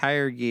an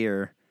entire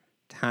year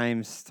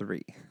times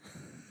 3.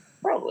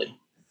 Probably.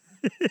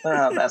 We don't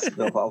have a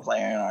basketball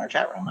player in our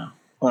chat room now.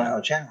 We don't have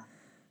a chat room.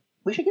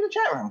 We should get a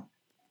chat room.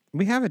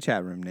 We have a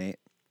chat room, Nate.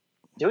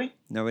 Do we?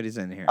 Nobody's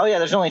in here. Oh, yeah,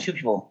 there's only 2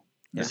 people.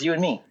 Yeah. It's you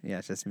and me. Yeah,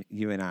 it's just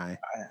you and I.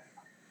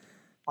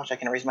 Watch, I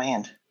can raise my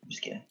hand. I'm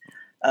just kidding.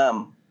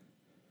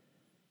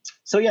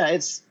 So, yeah,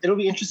 it'll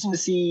be interesting to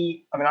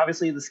see. I mean,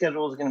 obviously, the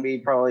schedule is going to be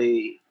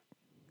probably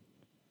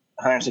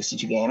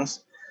 162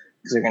 games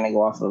because they're going to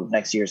go off of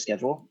next year's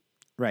schedule.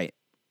 Right.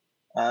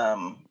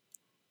 But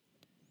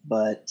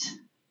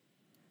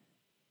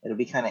it'll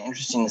be kind of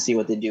interesting to see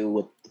what they do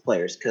with the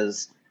players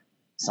because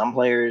some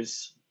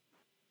players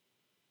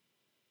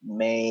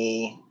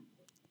may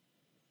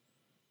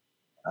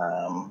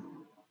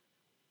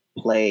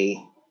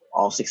play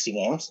all 60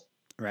 games.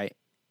 Right.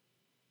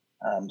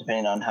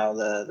 Depending on how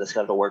the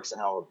schedule works and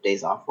how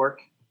days off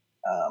work.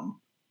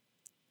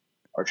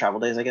 Or travel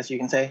days, I guess you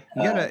can say.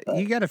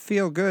 You gotta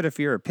feel good if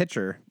you're a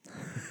pitcher.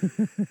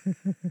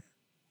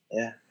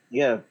 Yeah.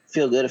 You gotta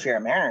feel good if you're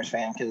a Mariners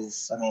fan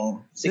because,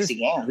 60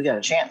 games, we got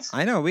a chance.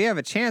 I know, we have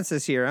a chance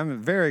this year.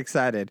 I'm very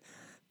excited.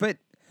 But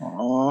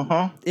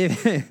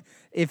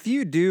if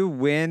you do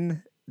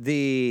win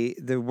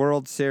the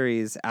World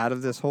Series out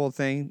of this whole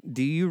thing,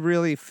 do you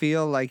really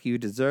feel like you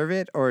deserve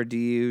it? Or do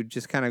you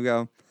just kind of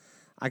go,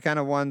 I kind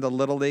of won the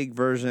Little League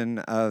version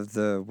of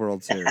the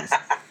World Series?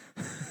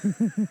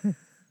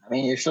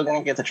 You're still going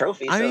to get the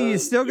trophy. You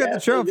still get the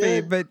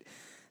trophy, but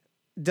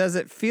does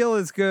it feel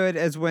as good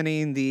as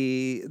winning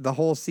the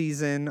whole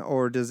season,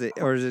 or is it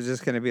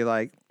just going to be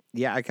like,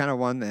 yeah, I kind of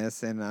won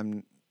this, and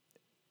I'm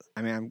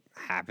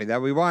happy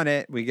that we won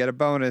it. We get a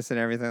bonus and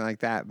everything like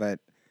that, but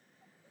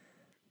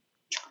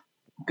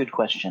good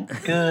question.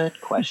 Good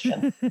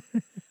question.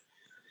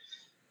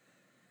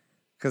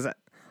 Because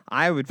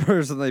I would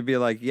personally be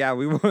like, yeah,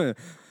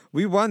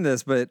 we won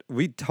this, but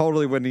we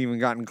totally wouldn't even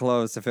gotten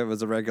close if it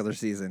was a regular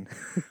season.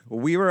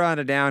 We were on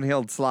a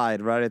downhill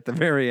slide right at the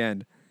very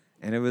end,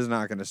 and it was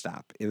not going to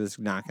stop. It was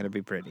not going to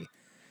be pretty.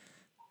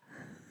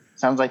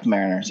 Sounds like the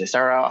Mariners. They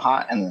start out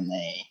hot, and then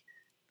they...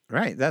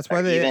 Right, that's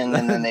why they... and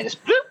then they just...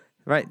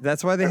 Right,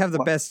 that's why they have the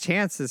best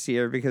chance this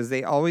year, because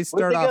they always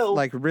start off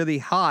like really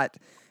hot,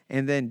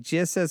 and then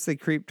just as they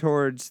creep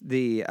towards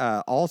the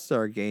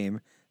All-Star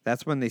game,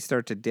 that's when they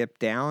start to dip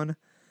down.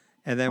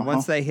 And then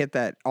once they hit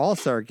that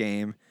All-Star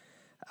game,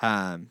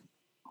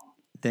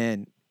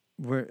 then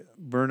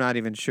we're not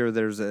even sure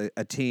there's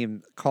a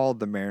team called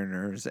the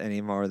Mariners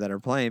anymore that are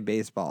playing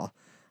baseball.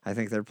 I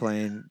think they're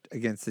playing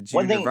against the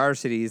junior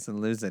varsities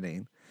and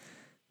losing.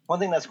 One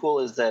thing that's cool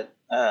is that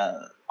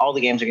all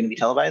the games are going to be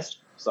televised.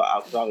 So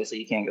obviously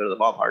you can't go to the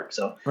ballpark.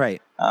 So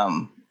right.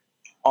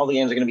 All the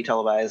games are going to be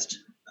televised.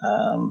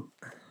 I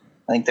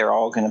think they're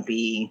all going to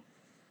be.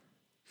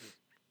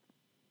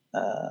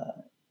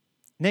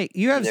 Nate,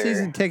 you have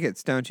season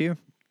tickets, don't you?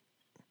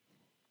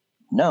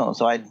 No,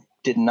 so I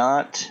did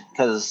not,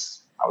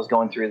 because I was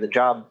going through the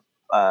job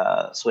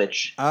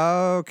switch.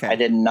 Oh, okay. I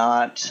did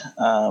not.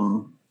 I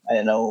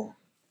didn't know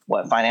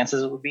what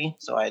finances it would be.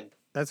 So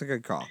that's a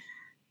good call.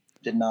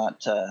 Did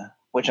not.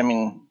 Which I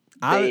mean,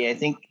 I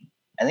think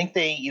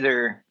they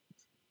either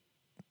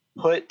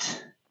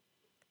put.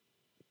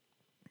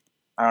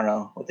 I don't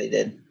know what they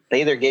did.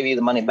 They either gave you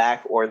the money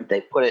back or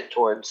they put it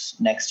towards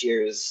next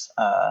year's.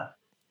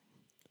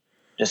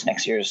 Just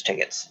next year's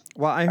tickets.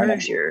 Well, I heard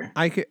next year.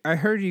 I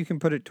heard you can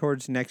put it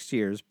towards next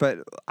year's, but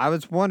I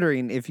was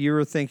wondering if you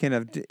were thinking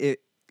of it.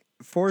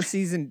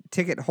 4-season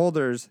ticket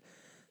holders,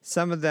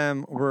 some of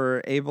them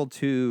were able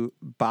to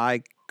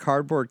buy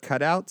cardboard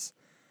cutouts.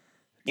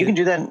 You can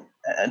do that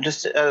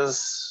just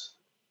as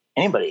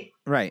anybody,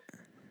 right?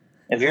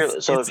 If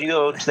you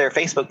go to their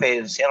Facebook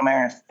page, Seattle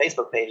Mariners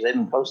Facebook page, they've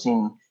been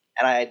posting,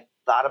 and I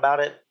thought about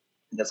it.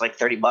 It's like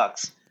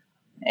 $30,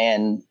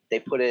 and they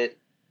put it.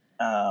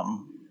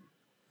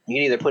 You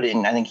can either put it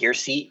in, I think, your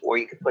seat, or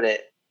you could put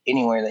it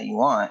anywhere that you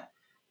want.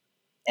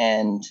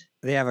 And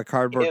they have a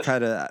cardboard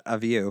cutout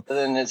of you.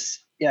 Then it's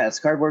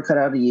cardboard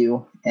cutout of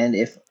you. And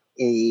if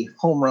a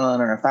home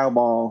run or a foul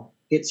ball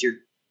hits your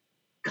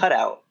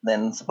cutout,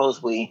 then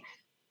supposedly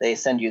they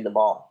send you the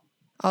ball.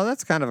 Oh,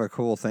 that's kind of a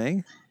cool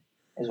thing.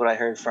 Is what I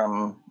heard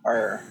from,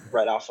 or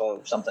right off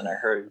of something I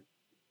heard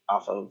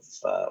off of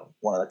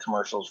one of the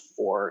commercials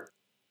for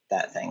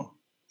that thing.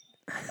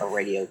 A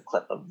radio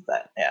clip of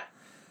that, yeah.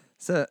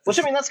 So, which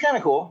I mean, that's kind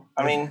of cool.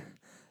 I mean,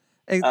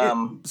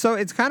 so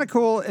it's kind of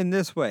cool in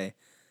this way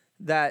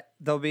that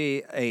there'll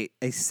be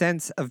a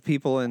sense of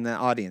people in the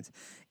audience.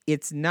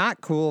 It's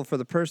not cool for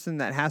the person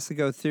that has to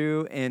go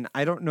through, and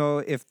I don't know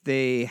if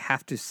they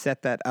have to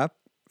set that up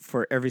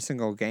for every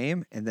single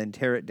game and then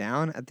tear it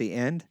down at the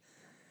end.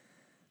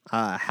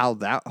 How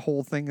that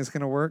whole thing is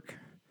going to work.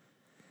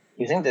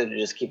 You think they would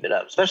just keep it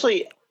up,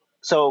 especially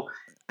so.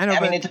 I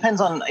mean, it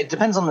depends on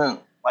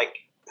the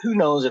who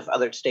knows if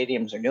other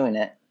stadiums are doing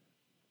it.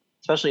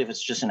 Especially if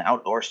it's just an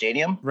outdoor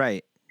stadium.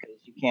 Right. Because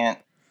you can't,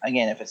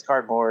 again, if it's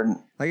cardboard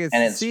all of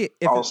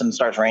a sudden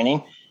starts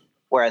raining,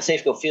 whereas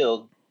Safeco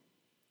Field,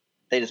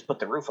 they just put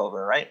the roof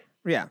over, right?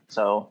 Yeah.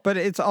 So, but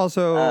it's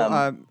also,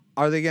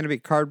 are they going to be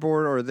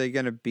cardboard or are they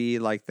going to be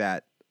like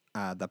that,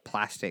 the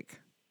plastic?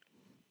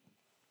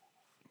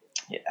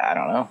 Yeah, I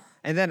don't know.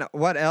 And then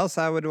what else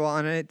I would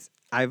want it?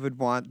 I would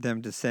want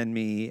them to send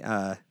me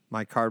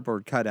my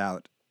cardboard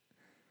cutout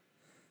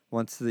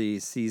once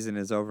the season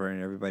is over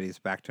and everybody's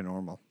back to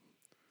normal.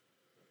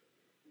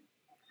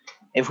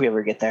 If we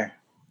ever get there.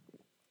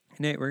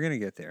 Nate, we're going to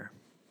get there.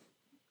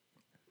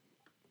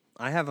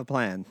 I have a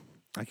plan.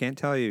 I can't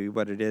tell you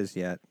what it is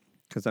yet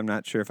because I'm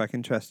not sure if I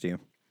can trust you.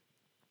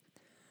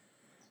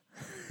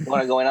 You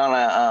want to go in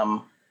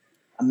on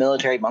a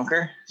military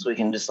bunker so we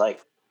can just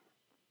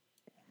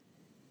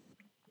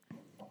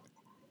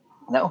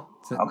No?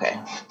 Okay.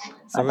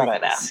 I thought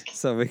I'd ask.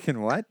 So we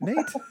can what, Nate?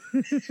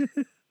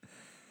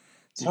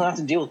 So I don't have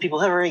to deal with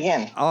people ever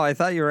again. Oh, I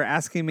thought you were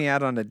asking me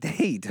out on a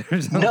date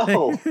or something.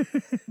 No.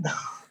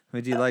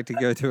 Would you like to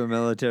go to a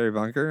military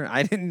bunker?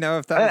 I didn't know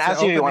if that was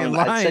the opening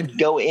line. I said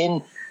go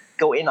in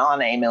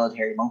on a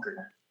military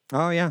bunker.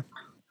 Oh yeah.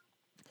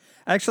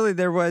 Actually,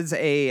 there's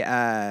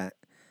a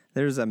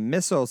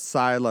missile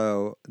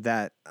silo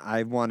that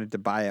I wanted to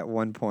buy at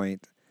one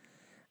point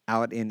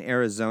out in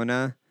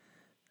Arizona.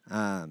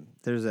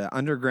 There's an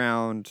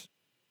underground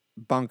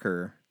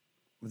bunker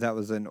that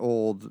was an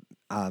old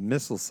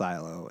missile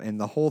silo, and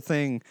the whole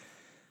thing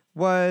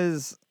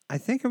was, I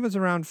think it was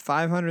around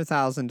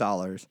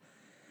 $500,000,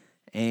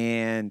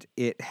 and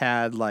it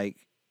had like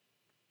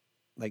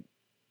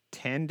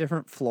 10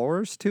 different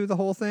floors to the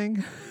whole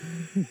thing.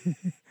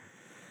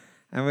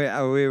 And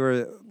we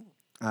were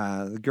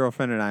the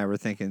girlfriend and I were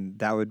thinking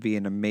that would be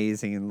an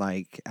amazing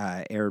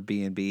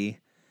Airbnb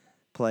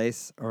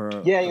place, or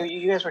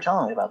you guys were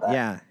telling me about that.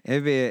 Yeah,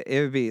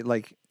 it would be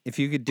like if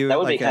you could do that it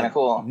would like be kind of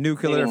cool,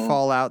 nuclear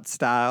Fallout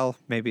style,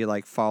 maybe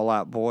like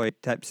Fallout Boy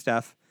type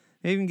stuff.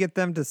 Maybe even get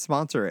them to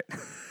sponsor it.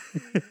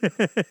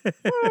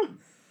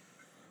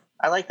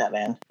 I like that,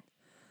 man.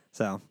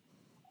 So,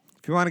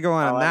 if you want to go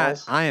on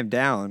that, I am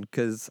down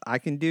because I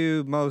can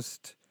do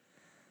most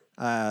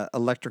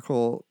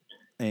electrical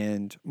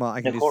and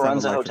I can Nicole do some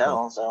runs electrical. A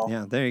hotel, so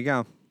yeah, there you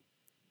go.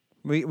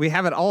 We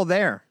have it all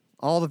there.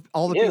 All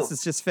the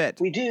pieces just fit.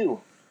 We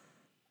do.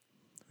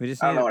 We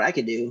just I don't know what I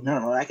could do. I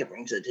don't know what I could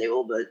bring to the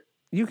table, but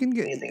you can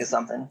think of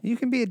something. You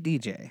can be a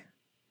DJ.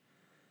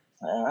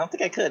 I don't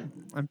think I could.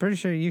 I'm pretty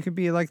sure you could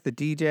be like the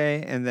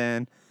DJ, and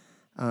then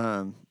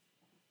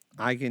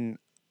I can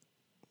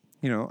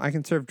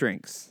serve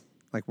drinks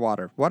like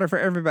water for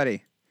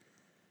everybody,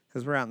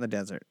 because we're out in the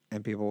desert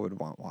and people would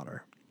want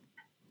water.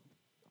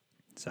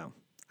 So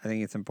I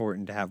think it's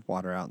important to have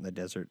water out in the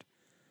desert.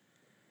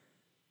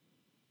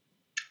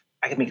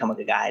 I can become like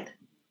a guide.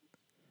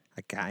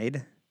 A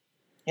guide?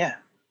 Yeah.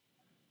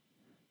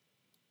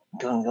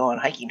 Go on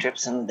hiking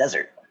trips in the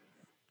desert.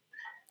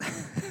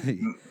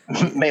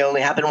 May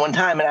only happen one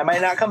time, and I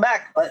might not come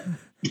back, but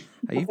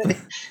I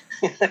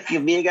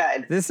can be a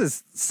guide. This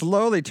is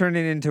slowly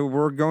turning into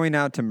we're going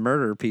out to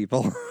murder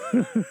people.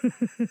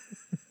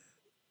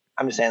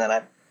 I'm just saying that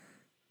I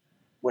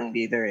wouldn't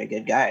be very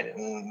good guide,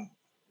 and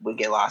would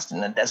get lost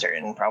in the desert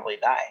and probably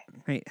die.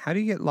 Hey, how do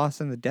you get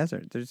lost in the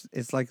desert?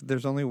 It's like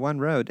there's only one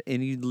road,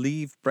 and you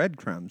leave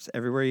breadcrumbs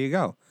everywhere you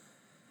go.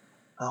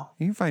 Oh,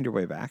 you can find your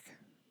way back.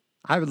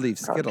 I would leave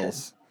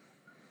Skittles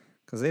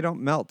because they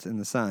don't melt in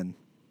the sun,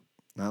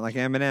 not like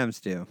M&Ms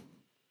do.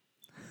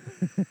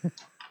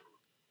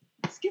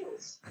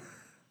 Skittles.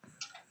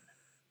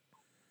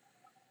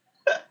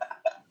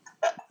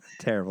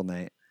 Terrible,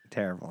 Nate.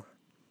 Terrible.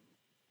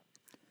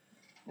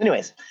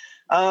 Anyways,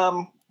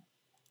 so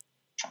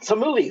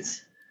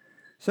movies.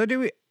 So do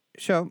we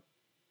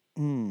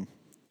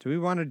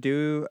want to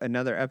do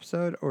another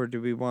episode, or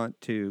do we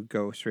want to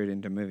go straight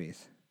into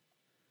movies?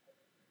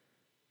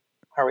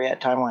 How are we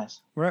at time-wise?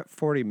 We're at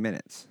 40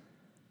 minutes.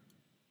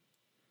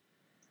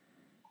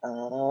 I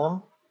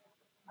don't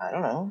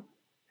know.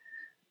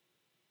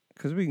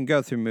 Because we can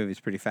go through movies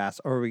pretty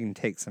fast, or we can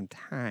take some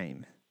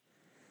time.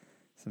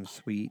 Some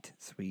sweet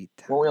time.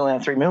 Well, we only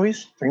have 3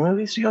 movies? 3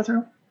 movies to go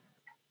through?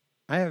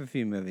 I have a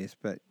few movies,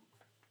 but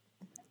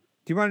do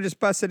you want to just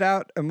bust it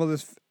out and we'll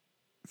just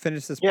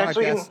finish this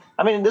podcast?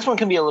 This one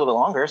can be a little bit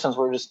longer since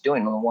we're just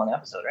doing one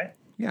episode, right?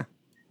 Yeah,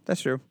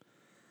 that's true.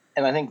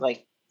 And I think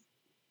like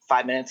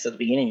 5 minutes at the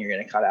beginning you're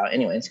going to cut out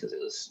anyways because it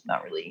was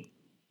not really.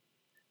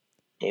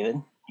 David,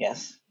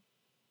 yes.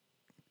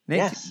 Nate,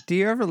 yes. Do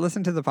you ever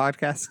listen to the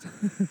podcast?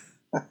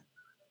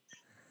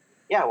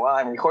 Yeah, well,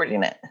 I'm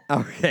recording it.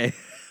 Okay.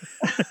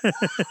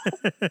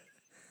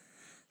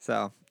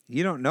 So,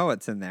 you don't know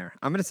what's in there.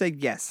 I'm going to say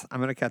yes. I'm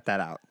going to cut that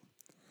out.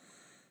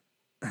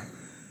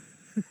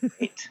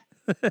 Great.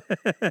 All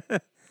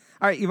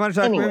right, you want to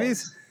talk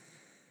movies?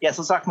 Yes,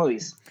 let's talk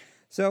movies.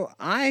 So,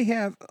 I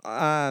have...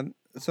 I've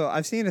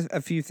seen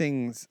a few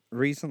things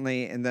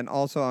recently, and then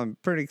also I'm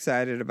pretty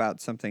excited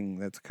about something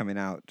that's coming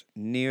out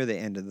near the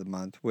end of the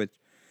month.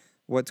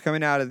 What's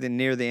coming out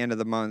near the end of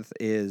the month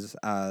is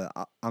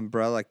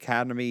Umbrella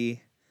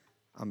Academy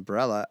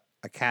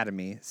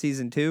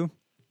Season 2.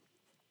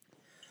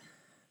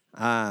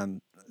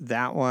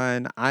 That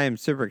one I am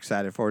super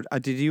excited for.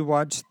 Did you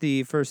watch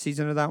the first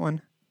season of that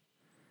one?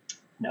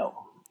 No.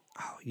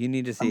 Oh, you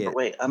need to see it.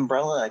 Wait,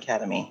 Umbrella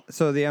Academy.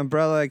 So the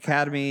Umbrella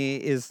Academy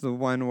is the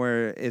one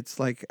where it's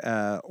like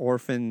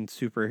orphan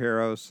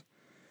superheroes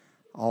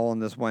all in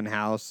this one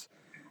house,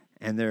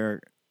 and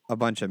they're a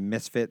bunch of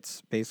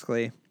misfits,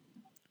 basically.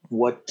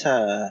 What?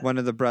 One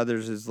of the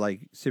brothers is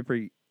like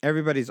super.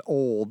 Everybody's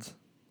old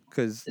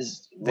because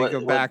they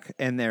go back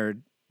and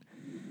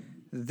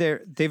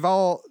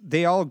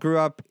they all grew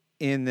up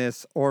in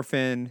this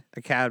orphan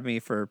academy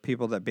for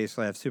people that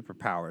basically have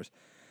superpowers.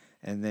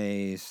 And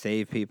they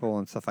save people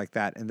and stuff like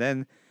that. And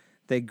then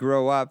they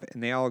grow up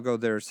and they all go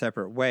their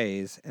separate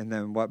ways. And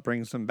then what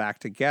brings them back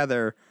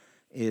together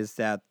is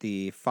that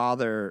the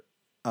father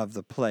of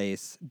the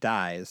place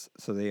dies.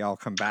 So they all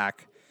come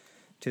back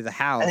to the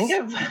house. I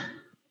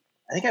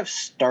think I've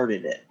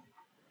started it.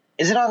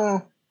 Is it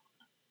Amazon?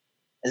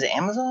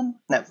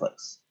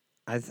 Netflix?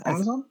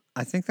 Amazon?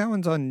 I think that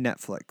one's on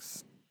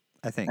Netflix.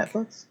 I think.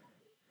 Netflix?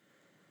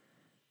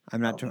 I'm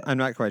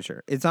not quite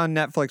sure. It's on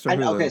Netflix or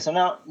Hulu. Okay, so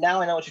now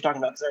I know what you're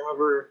talking about because I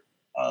remember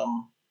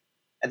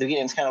at the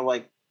beginning it's kind of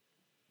like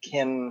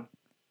Kim.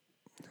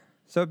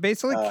 So it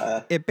basically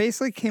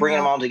came bringing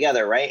them all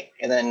together, right?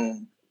 And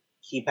then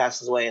he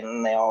passes away, and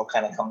then they all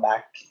kind of come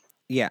back.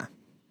 Yeah,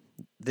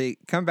 they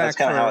come back. That's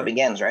kind of how it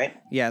begins, right?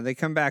 Yeah, they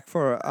come back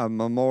for a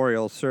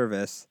memorial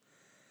service,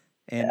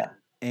 and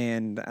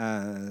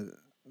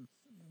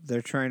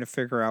they're trying to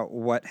figure out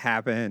what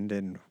happened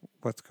and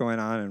what's going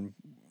on and.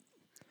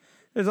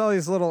 There's all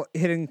these little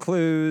hidden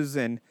clues,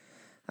 and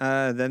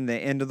then the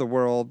end of the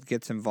world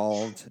gets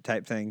involved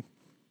type thing.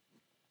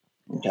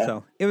 Okay.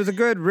 So it was a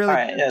good,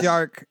 really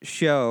dark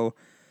show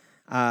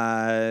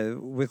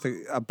with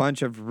a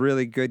bunch of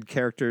really good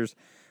characters.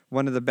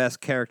 One of the best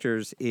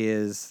characters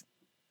is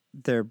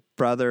their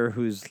brother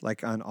who's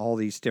like on all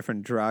these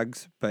different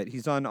drugs, but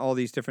he's on all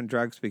these different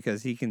drugs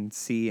because he can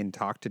see and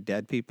talk to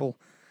dead people.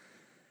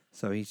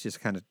 So he's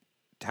just kind of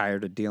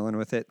tired of dealing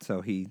with it.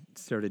 So he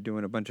started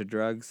doing a bunch of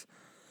drugs.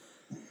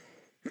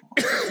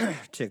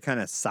 To kind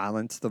of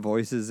silence the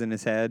voices in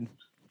his head.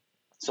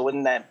 So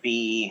wouldn't that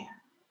be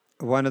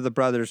one of the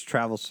brothers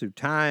travels through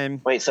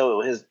time? Was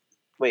the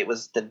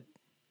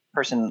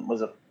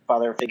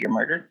father figure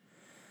murdered?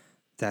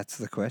 That's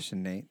the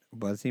question, Nate.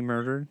 Was he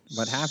murdered?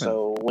 What happened?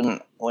 So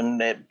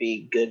wouldn't it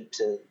be good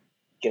to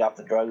get off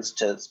the drugs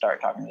to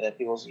start talking to dead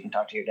people so you can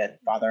talk to your dead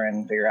father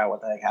and figure out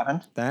what the heck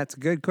happened? That's a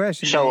good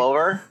question. Show Nate.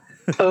 Over,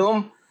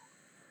 boom,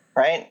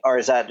 right? Or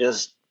is that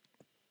just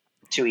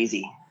too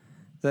easy?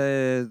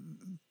 That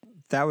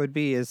would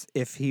be as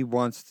if he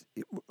wants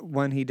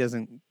when he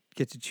doesn't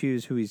get to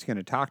choose who he's going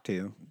to talk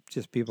to.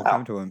 Just people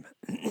come to him,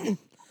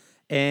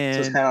 and so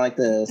it's kind of like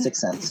the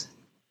Sixth Sense.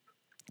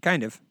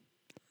 Kind of.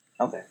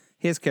 Okay.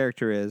 His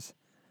character is,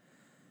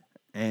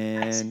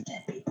 and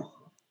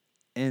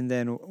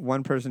then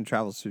one person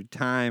travels through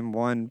time.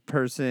 One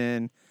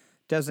person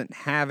doesn't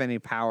have any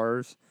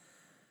powers,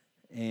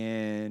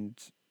 and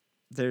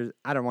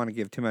I don't want to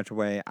give too much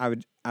away. I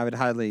would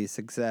highly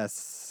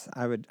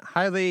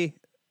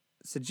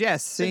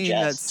suggest seeing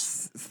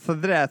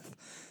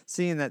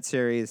that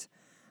series.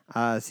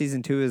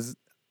 Season 2 is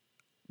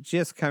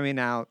just coming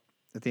out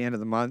at the end of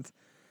the month,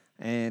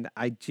 and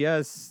I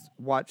just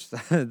watched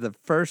the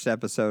first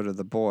episode of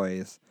The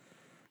Boys,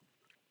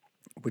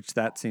 which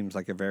that seems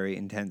like a very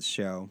intense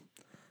show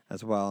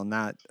as well. And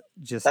that's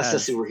the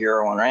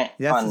superhero one, right?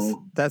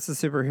 That's the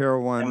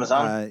superhero one.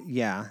 Amazon?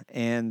 Yeah,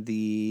 and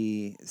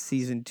the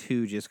season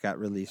 2 just got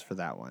released for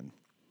that one.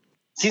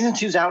 Season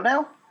 2's out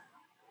now?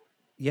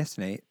 Yes,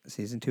 Nate.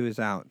 Season 2 is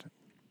out.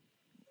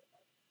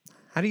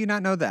 How do you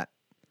not know that?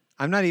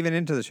 I'm not even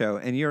into the show,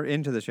 and you're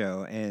into the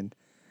show, and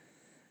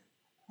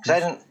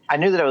because I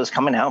knew that it was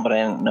coming out, but I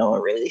didn't know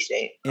a release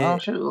date.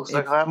 Shoot! Looks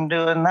like I'm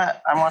doing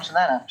that. I'm watching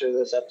that after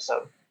this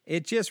episode.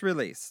 It just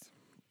released.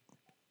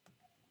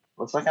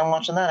 Looks like I'm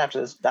watching that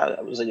after this.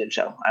 That was a good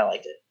show. I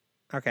liked it.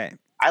 Okay.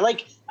 I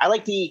like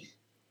the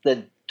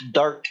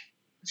dark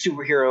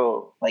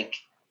superhero, like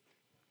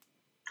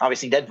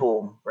obviously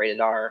Deadpool, rated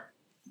R.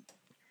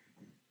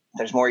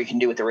 There's more you can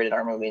do with the rated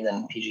R movie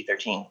than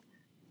PG-13.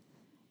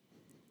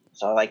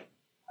 So I like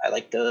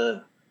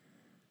the.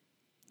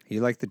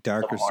 You like the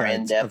darker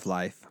sides of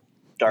life.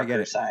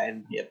 Darker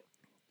side, yep.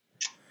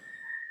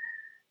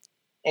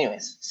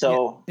 Anyways,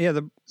 so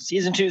the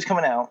season 2 is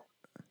coming out.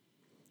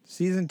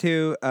 Season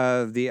 2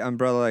 of The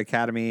Umbrella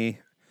Academy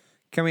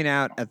coming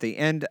out at the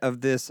end of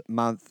this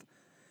month,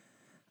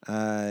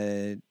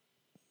 July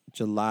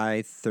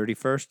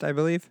 31st, I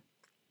believe.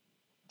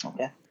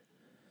 Okay.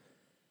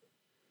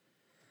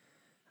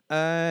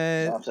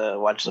 I'll have to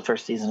watch the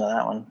first season of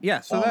that one. Yeah,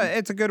 so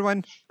it's a good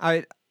one.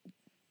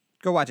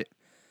 Go watch it.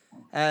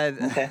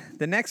 Okay.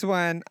 The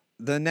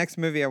next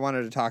movie I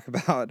wanted to talk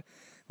about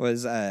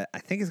was, I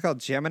think it's called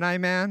Gemini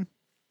Man.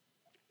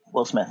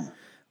 Will Smith.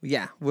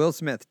 Yeah, Will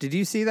Smith. Did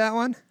you see that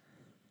one?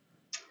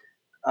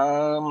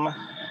 Kind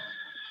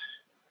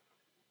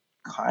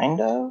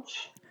of.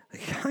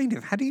 Kind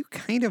of? How do you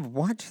kind of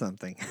watch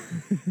something?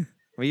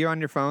 Were you on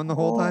your phone the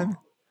whole time?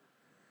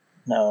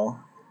 No.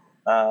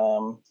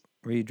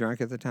 Were you drunk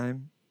at the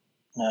time?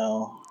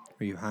 No.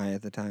 Were you high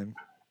at the time?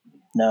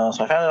 No,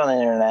 so I found it on the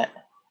internet.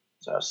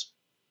 So I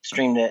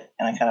streamed it,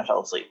 and I kind of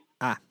fell asleep.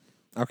 Ah,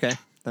 okay.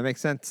 That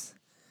makes sense.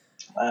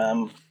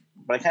 But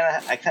I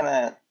kind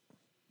of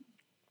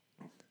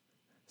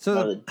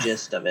know the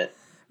gist of it.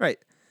 Right.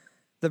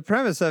 The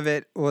premise of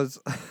it was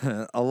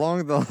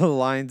along the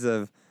lines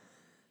of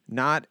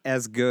not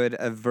as good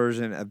a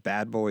version of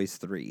Bad Boys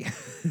 3.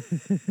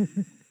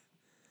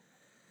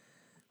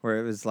 Where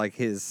it was like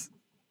his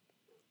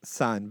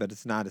son, but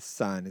it's not his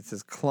son. It's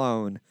his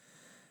clone.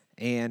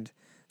 And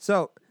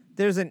so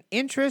there's an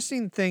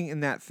interesting thing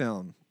in that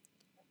film.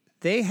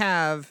 They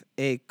have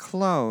a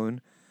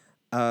clone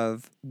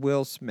of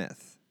Will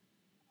Smith,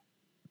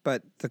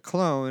 but the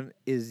clone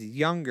is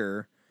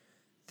younger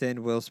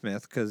than Will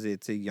Smith because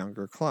it's a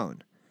younger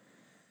clone.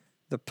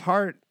 The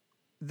part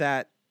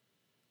that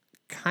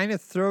kind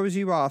of throws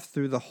you off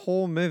through the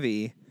whole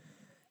movie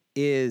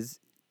is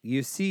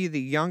you see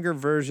the younger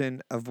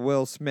version of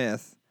Will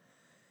Smith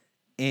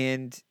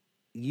and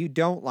you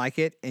don't like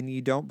it and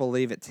you don't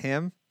believe it's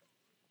him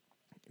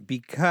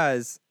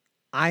because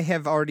I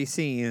have already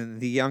seen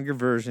the younger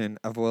version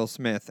of Will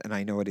Smith and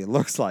I know what he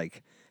looks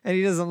like. And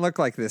he doesn't look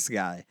like this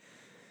guy.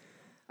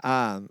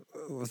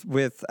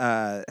 With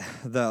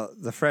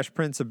the Fresh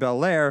Prince of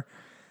Bel-Air,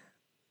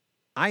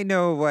 I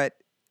know what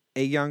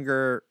a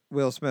younger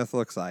Will Smith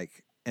looks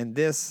like. And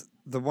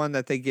the one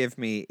that they give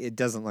me, it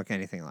doesn't look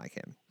anything like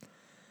him.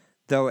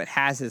 Though it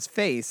has his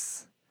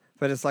face,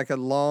 but it's like a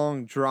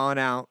long,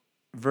 drawn-out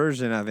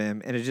version of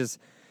him. And it just,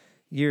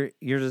 you're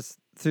just,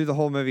 through the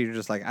whole movie, you're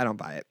just like, I don't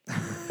buy it.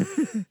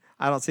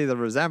 I don't see the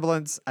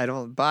resemblance. I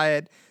don't buy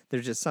it.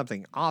 There's just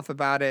something off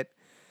about it.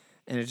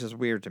 And it's just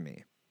weird to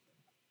me.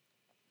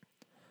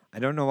 I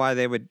don't know why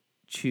they would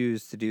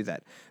choose to do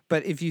that.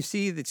 But if you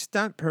see the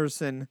stunt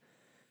person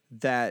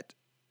that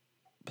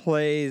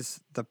plays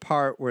the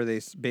part where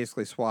they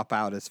basically swap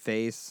out his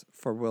face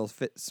for Will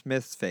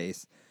Smith's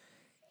face,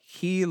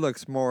 he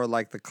looks more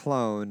like the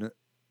clone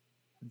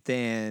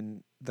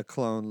than the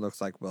clone looks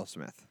like Will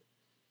Smith.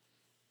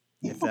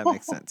 If that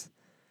makes sense.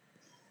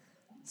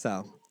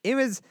 So it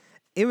was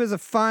a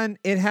fun.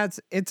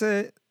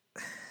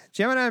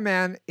 Gemini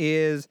Man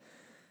is.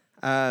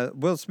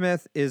 Will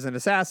Smith is an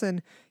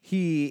assassin.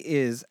 He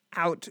is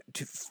out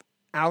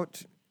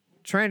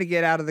trying to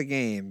get out of the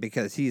game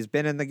because he's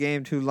been in the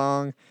game too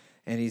long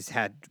and he's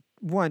had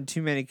one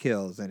too many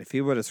kills. And if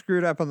he would have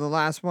screwed up on the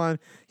last one,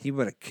 he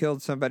would have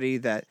killed somebody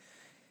that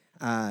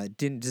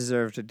didn't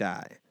deserve to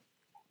die.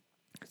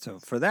 So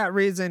for that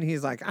reason,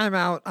 he's like, I'm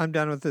out. I'm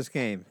done with this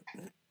game.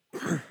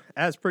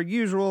 As per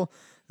usual,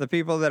 the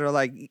people that are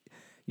like,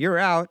 you're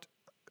out.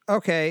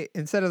 Okay,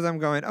 instead of them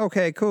going,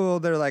 okay, cool,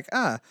 they're like,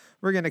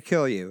 we're going to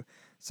kill you.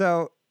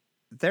 So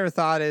their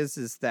thought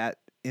is that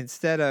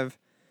instead of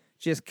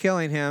just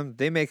killing him,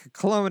 they make a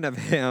clone of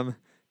him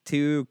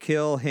to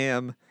kill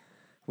him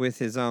with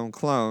his own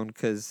clone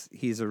because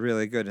he's a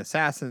really good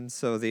assassin.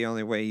 So the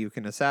only way you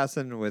can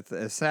assassin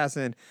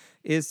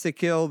is to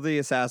kill the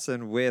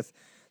assassin with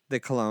the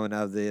clone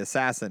of the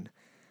assassin.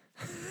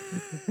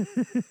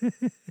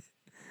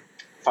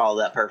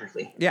 Follow that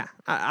perfectly. Yeah,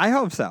 I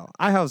hope so.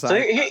 I hope so. So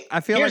I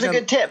feel here's like a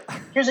good tip.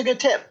 Here's a good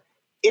tip.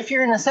 If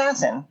you're an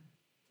assassin,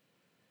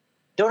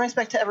 don't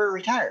expect to ever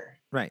retire.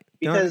 Right.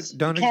 Because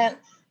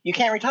you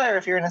can't retire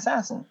if you're an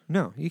assassin.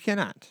 No, you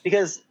cannot.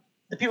 Because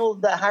the people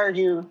that hired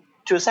you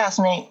to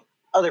assassinate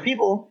other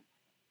people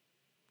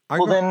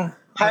will then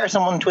hire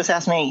someone to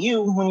assassinate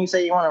you when you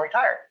say you want to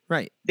retire.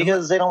 Right.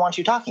 Because they don't want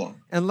you talking.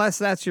 Unless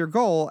that's your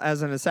goal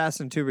as an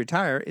assassin to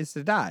retire is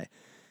to die.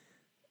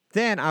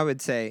 Then I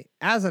would say,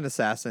 as an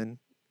assassin,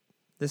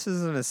 this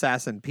is an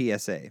assassin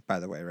PSA, by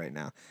the way, right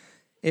now.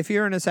 If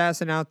you're an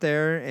assassin out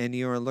there and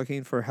you are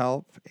looking for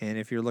help, and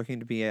if you're looking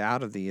to be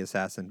out of the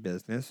assassin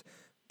business,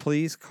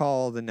 please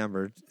call the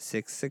number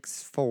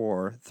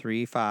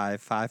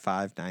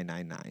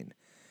 664-355-5999.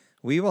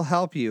 We will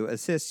help you,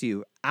 assist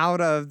you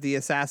out of the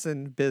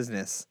assassin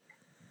business,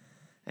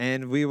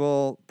 and we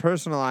will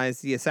personalize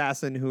the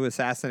assassin who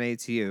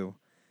assassinates you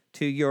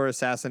to your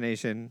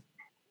assassination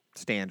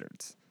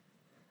standards,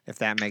 if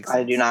that makes sense.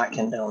 I do not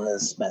condone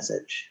this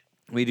message.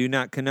 We do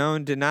not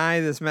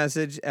deny this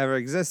message ever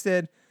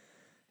existed.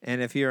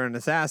 And if you're an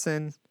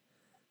assassin,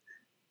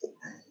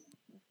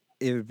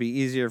 it would be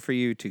easier for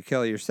you to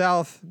kill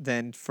yourself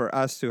than for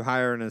us to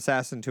hire an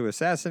assassin to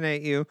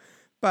assassinate you.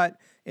 But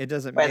it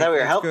doesn't make I thought we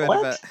were helping.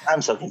 What? But...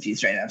 I'm so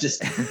confused right now.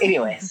 Just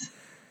anyways.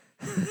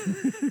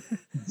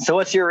 So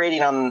what's your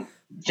rating on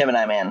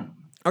Gemini Man?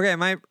 Okay,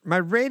 my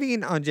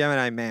rating on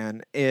Gemini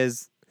Man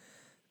is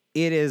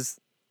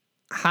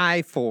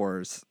high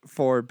 4s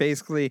for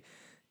basically.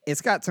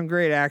 It's got some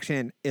great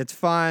action. It's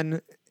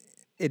fun.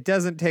 It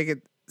doesn't take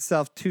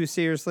itself too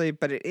seriously,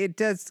 but it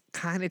does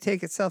kind of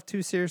take itself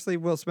too seriously.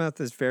 Will Smith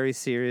is very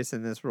serious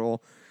in this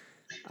role.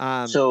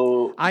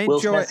 So Will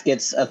Smith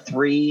gets a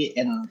 3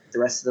 and the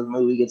rest of the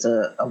movie gets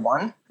a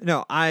 1?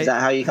 No, Is that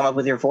how you come up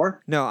with your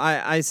 4? No,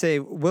 I say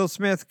Will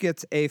Smith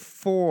gets a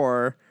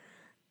 4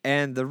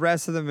 and the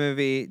rest of the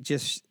movie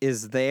just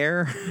is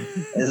there.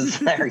 Is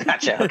there?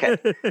 Gotcha. Okay.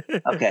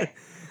 Okay.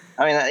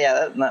 I mean,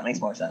 yeah, that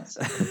makes more sense.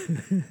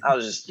 I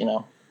was just,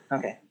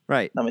 okay.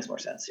 Right. That makes more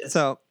sense, yes.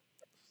 So,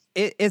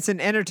 it's an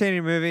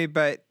entertaining movie,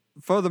 but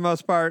for the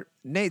most part,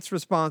 Nate's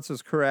response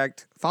was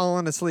correct.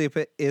 Falling asleep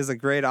is a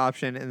great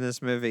option in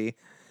this movie.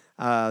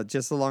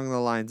 Just along the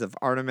lines of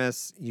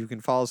Artemis, you can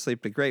fall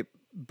asleep to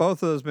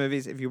both of those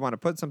movies. If you want to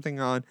put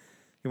something on,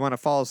 you want to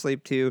fall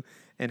asleep to,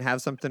 and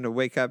have something to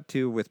wake up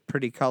to with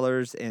pretty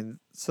colors and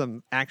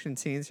some action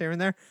scenes here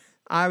and there,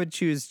 I would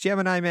choose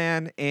Gemini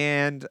Man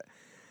and...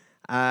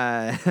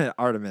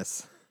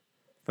 Artemis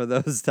for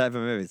those type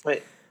of movies.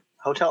 Wait,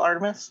 Hotel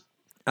Artemis?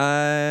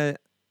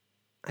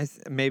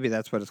 Maybe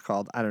that's what it's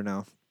called. I don't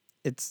know.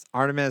 It's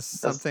Artemis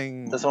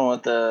something. This one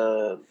with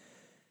the.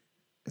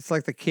 It's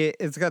like the kid.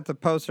 It's got the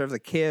poster of the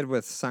kid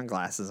with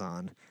sunglasses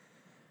on.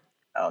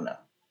 Oh no,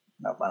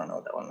 I don't know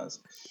what that one is.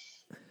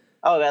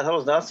 Oh, that's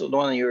the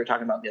one that you were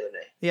talking about the other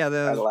day. Yeah,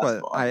 that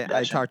was what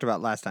I talked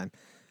about last time.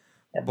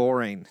 Yep.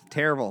 Boring,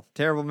 terrible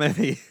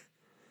movie.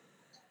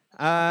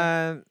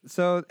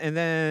 So, and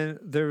then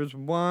there was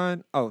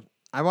one,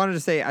 I wanted to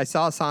say I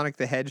saw Sonic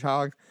the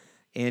Hedgehog,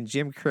 and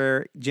Jim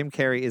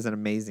Carrey is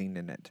amazing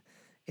in it.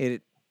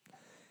 It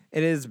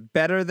is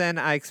better than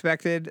I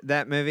expected,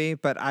 that movie,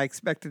 but I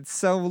expected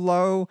so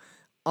low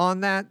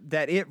on that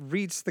it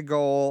reached the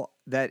goal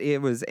that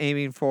it was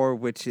aiming for,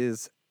 which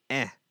is,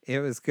 it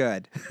was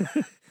good.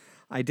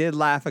 I did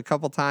laugh a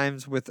couple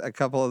times with a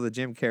couple of the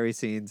Jim Carrey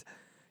scenes,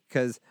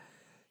 because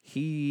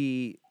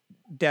he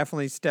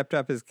definitely stepped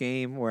up his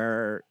game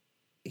where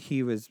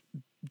he was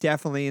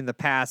definitely in the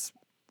past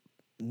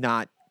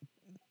not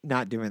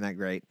doing that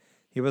great.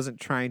 He wasn't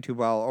trying too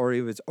well, or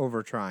he was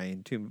over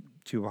trying too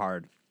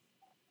hard.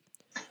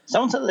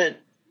 Someone said that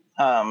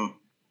I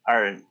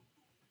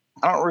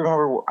don't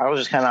remember, I was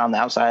just kind of on the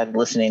outside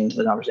listening to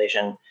the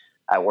conversation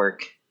at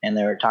work, and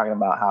they were talking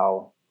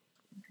about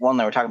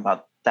they were talking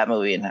about that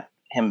movie and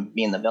him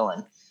being the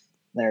villain.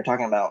 They were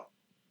talking about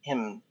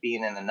him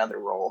being in another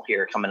role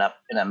here coming up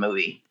in a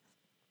movie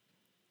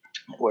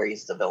where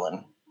he's the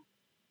villain.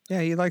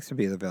 Yeah, he likes to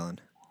be the villain.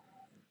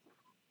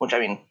 Which, I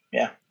mean,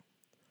 yeah.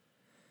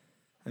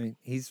 I mean,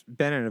 he's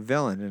been in a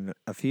villain in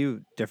a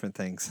few different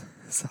things.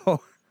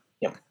 So,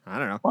 yep. I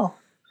don't know. Well,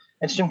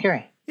 it's Jim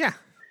Carrey. Yeah,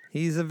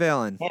 he's a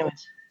villain.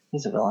 Anyways,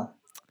 he's a villain.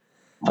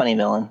 Funny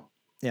villain.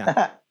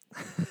 Yeah.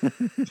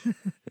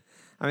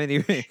 I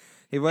mean,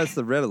 he was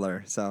the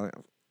Riddler, so,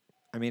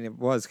 I mean, it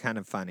was kind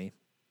of funny.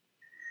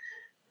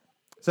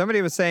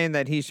 Somebody was saying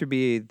that he should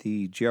be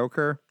the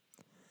Joker.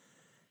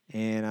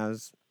 And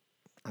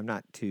I'm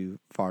not too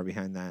far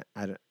behind that.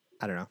 I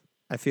don't know.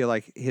 I feel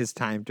like his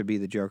time to be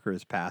the Joker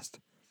is past.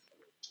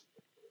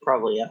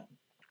 Probably, yeah.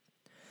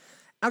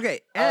 Okay.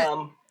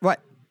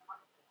 What?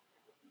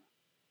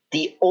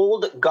 The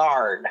Old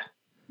Guard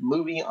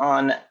movie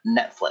on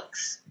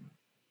Netflix.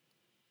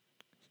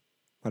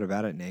 What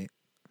about it, Nate?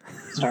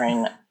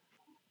 Starring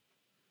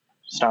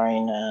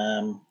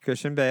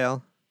Christian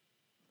Bale.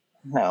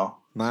 No.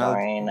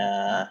 Starring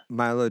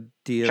Milo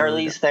Diaz.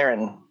 Charlize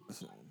Theron.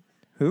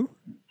 Who?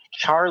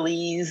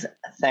 Charlize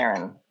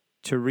Theron.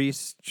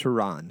 Charlize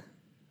Theron.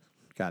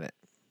 Got it.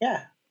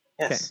 Yeah.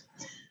 Yes.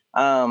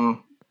 Okay.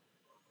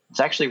 It's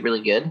actually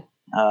really good.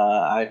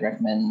 I'd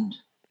recommend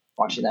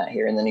watching that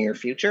here in the near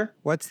future.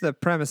 What's the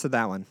premise of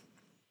that one?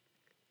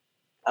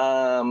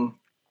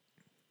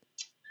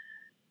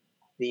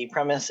 The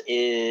premise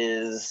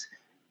is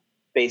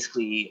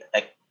basically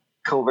a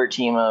covert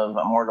team of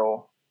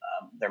Immortal.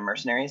 They're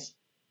mercenaries.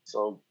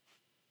 So,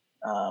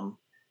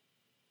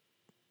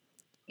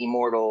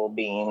 Immortal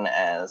being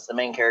as the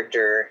main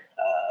character,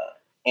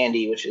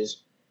 Andy, which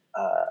is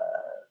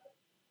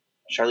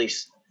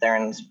Charlize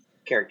Theron's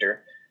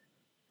character.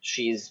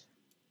 She's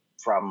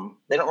from.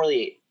 They don't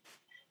really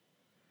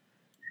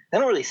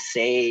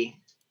say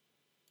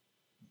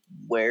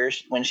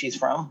when she's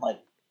from, like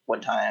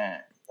what time,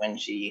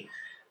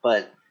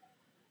 but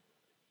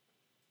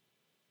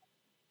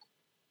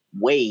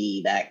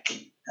way back,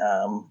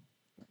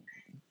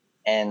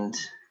 and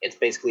it's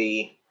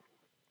basically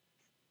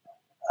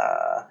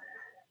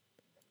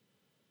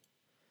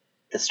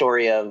the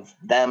story of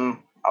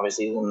them.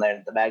 Obviously, when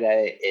the bad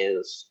guy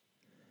is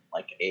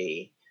like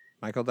a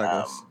Michael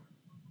Douglas.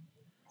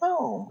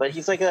 No, but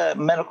he's like a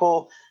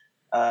medical,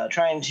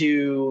 trying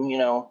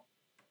to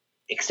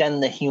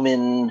extend the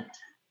human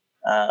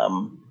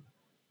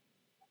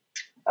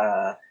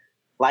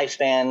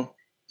lifespan.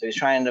 So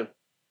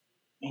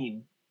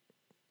he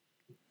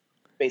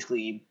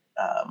basically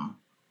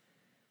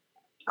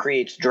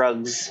creates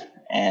drugs,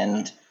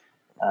 and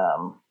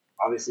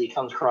obviously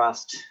comes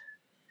across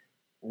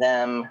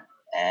them,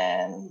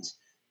 and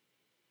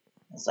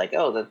it's like,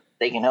 oh, that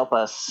they can help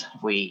us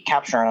if we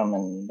capture them,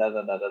 and da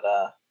da da da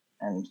da.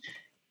 And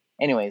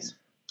anyways,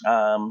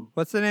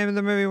 what's the name of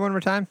the movie one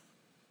more time?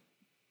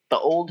 The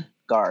Old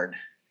Guard.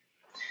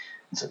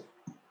 It's a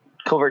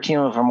covert team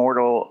of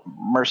Immortal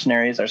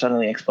mercenaries are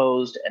suddenly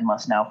exposed and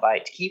must now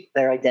fight to keep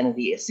their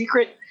identity a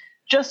secret,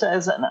 just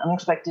as an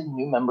unexpected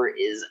new member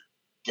is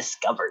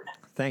discovered.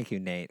 Thank you,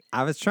 Nate.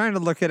 I was trying to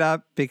look it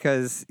up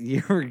because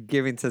you were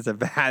giving such a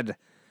bad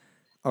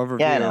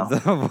overview of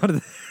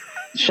the...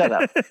 Shut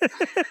up.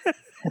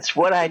 It's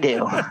what I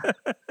do.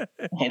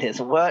 It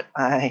is what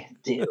I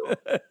do.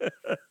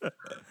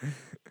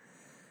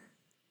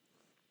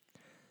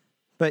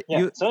 But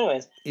yeah, so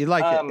anyways. You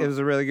liked it. It was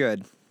really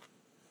good.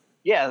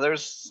 Yeah,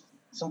 there's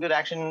some good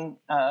action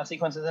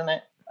sequences in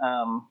it.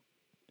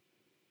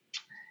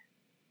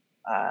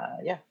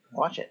 Yeah,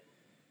 watch it.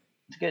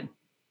 It's good.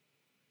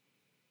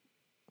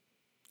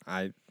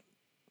 I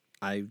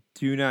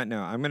do not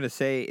know. I'm going to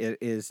say it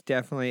is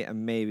definitely a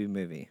maybe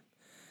movie.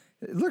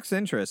 It looks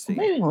interesting.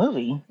 Maybe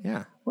movie?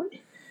 Yeah. What? You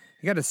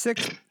got a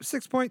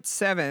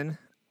 6.7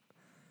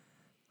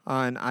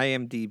 on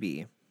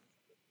IMDb,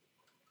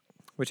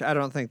 which I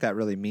don't think that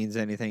really means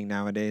anything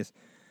nowadays.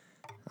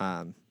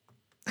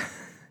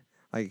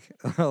 Like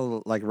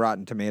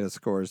Rotten Tomato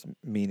scores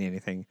mean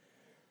anything.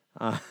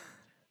 I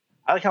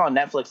like how on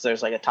Netflix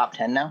there's like a top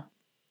 10 now.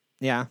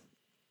 Yeah.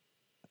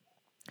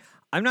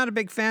 I'm not a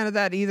big fan of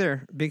that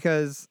either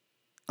because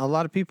a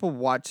lot of people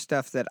watch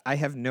stuff that I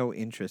have no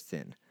interest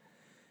in.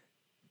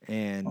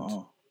 And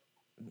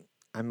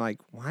I'm like,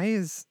 why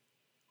is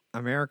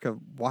America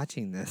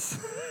watching this?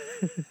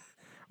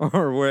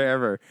 Or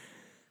wherever.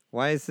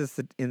 Why is this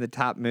in the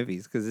top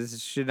movies? Because this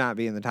should not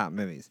be in the top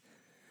movies.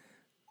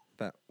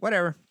 But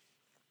whatever.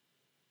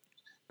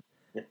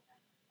 Yep.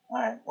 All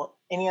right. Well,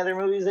 any other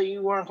movies that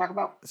you want to talk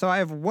about? So I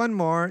have one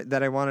more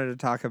that I wanted to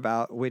talk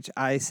about, which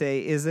I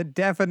say is a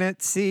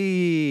definite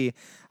C.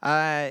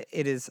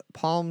 It is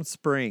Palm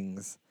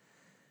Springs.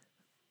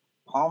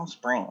 Palm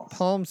Springs.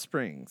 Palm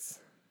Springs.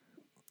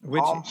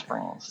 Palm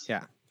Springs.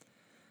 Yeah.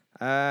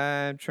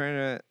 I'm trying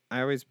to... I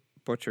always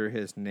butcher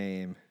his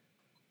name.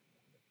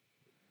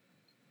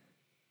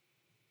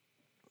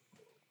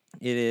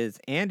 It is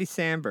Andy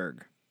Samberg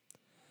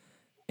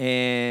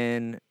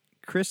and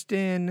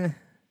Kristen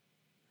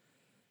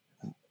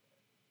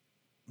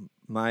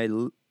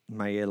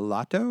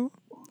Milioti?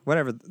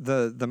 Whatever,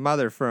 the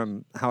mother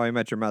from How I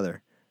Met Your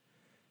Mother.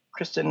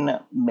 Kristen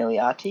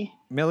Milioti?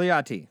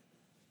 Milioti.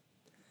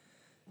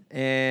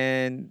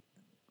 And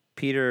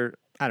Peter...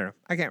 I don't know.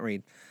 I can't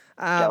read.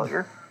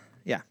 Gallagher.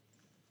 Yeah.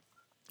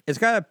 It's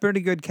got a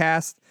pretty good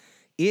cast.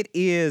 It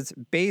is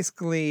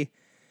basically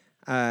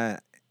a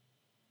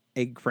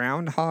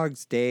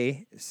Groundhog's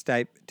Day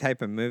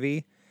type of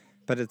movie,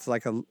 but it's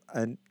like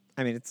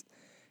it's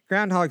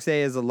Groundhog's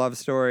Day is a love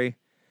story.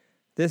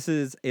 This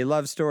is a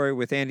love story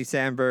with Andy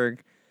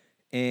Samberg,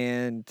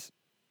 and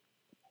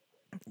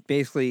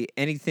basically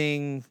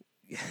anything...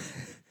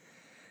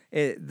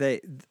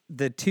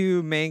 the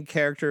two main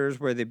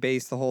characters where they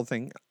base the whole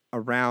thing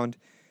around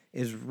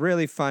is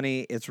really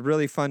funny. It's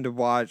really fun to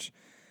watch.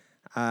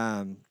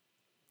 I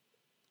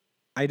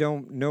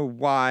don't know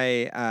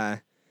why.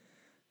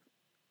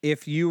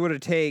 If you were to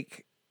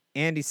take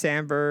Andy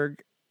Samberg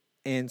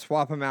and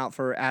swap him out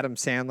for Adam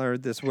Sandler,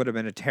 this would have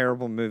been a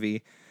terrible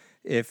movie.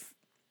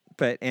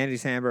 But Andy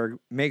Samberg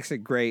makes it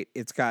great.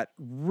 It's got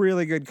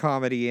really good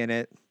comedy in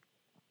it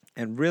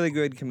and really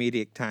good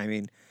comedic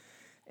timing.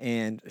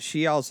 And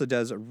she also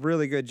does a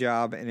really good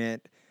job in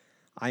it.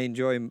 I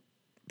enjoy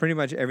pretty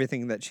much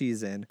everything that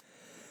she's in.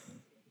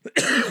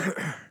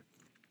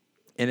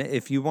 And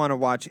if you want to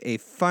watch a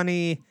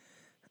funny,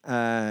 with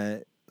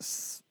a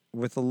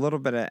little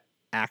bit of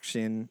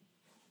action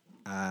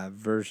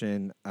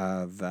version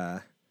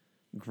of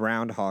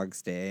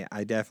Groundhog's Day,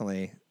 I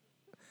definitely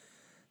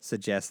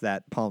suggest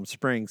that Palm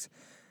Springs.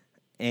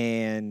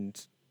 And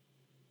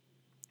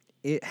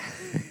it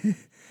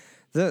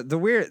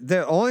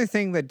the only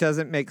thing that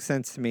doesn't make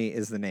sense to me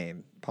is the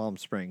name Palm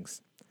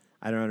Springs.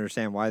 I don't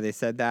understand why they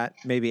said that.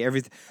 Maybe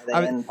everything.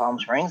 Are they in Palm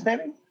Springs,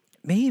 maybe?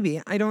 Maybe.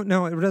 I don't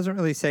know. It doesn't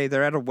really say.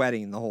 They're at a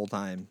wedding the whole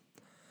time.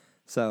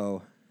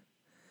 So,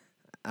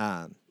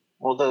 well,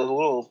 the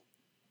little...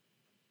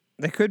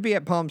 They could be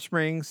at Palm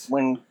Springs.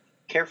 When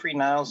Carefree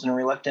Niles and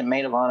Reluctant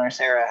Maid of Honor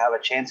Sarah have a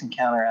chance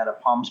encounter at a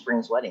Palm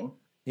Springs wedding.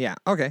 Yeah,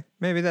 okay.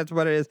 Maybe that's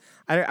what it is.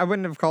 I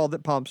wouldn't have called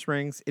it Palm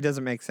Springs. It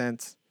doesn't make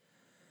sense.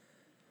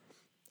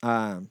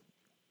 But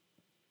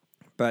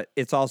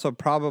it's also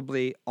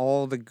probably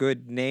all the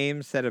good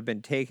names that have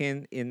been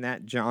taken in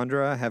that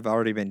genre have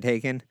already been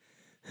taken.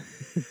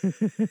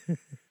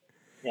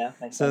 Yeah,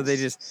 makes so sense. They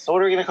just... So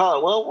what are we going to call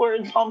it? Well, we're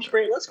in Palm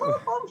Springs. Let's call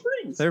it Palm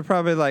Springs. They're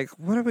probably like,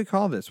 what do we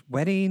call this?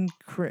 Wedding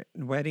crasher?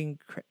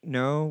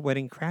 No.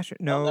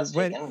 That's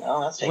taken.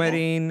 No, that's taken.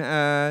 Wedding,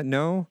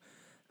 no.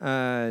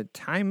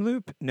 Time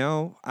loop?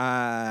 No.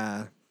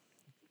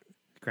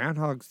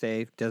 Groundhog's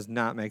Day does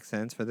not make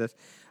sense for this.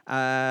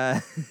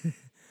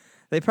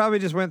 They probably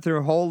just went through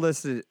a whole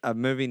list of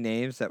movie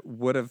names that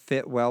would have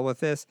fit well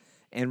with this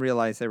and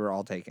realized they were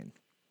all taken.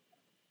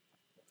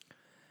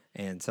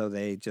 And so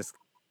they just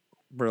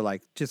were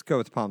like, just go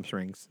with Palm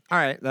Springs. All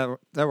right, that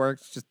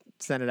works. Just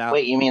send it out.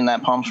 Wait, you mean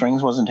that Palm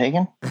Springs wasn't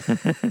taken?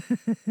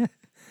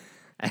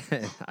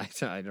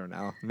 I don't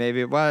know. Maybe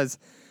it was.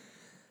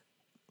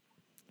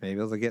 Maybe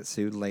they'll get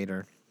sued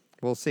later.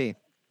 We'll see.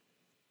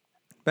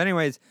 But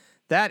anyways,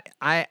 that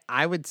I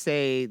would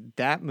say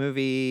that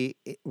movie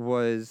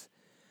was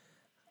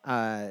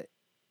it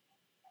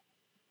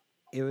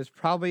was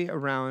probably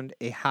around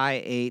a high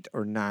 8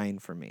 or 9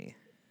 for me.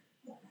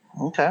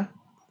 Okay.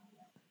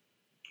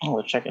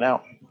 Let's check it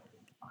out.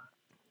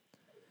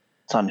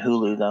 It's on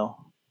Hulu, though.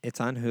 It's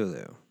on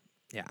Hulu.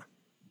 Yeah.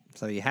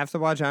 So you have to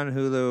watch on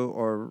Hulu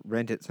or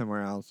rent it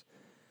somewhere else.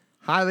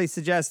 Highly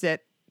suggest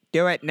it.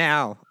 Do it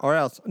now. Or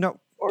else.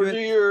 No. Put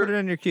it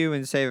on your queue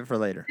and save it for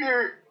later.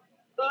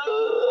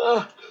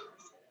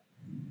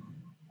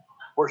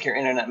 Work your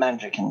internet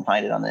magic and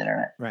find it on the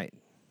internet. Right.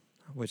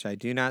 Which I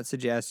do not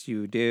suggest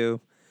you do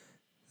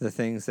the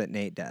things that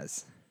Nate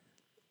does.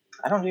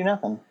 I don't do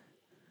nothing.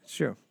 It's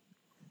true.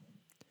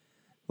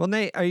 Well,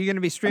 Nate, are you going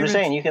to be streaming? I'm just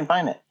saying, you can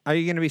find it. Are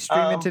you going to be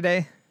streaming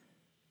today?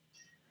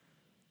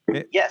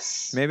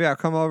 Yes. Maybe I'll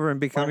come over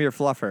and become your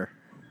fluffer.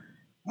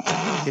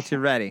 Get you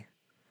ready.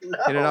 No.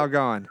 Get it all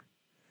going.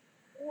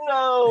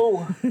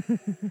 No.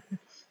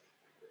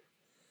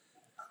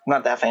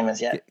 Not that famous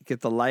yet.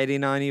 Get the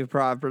lighting on you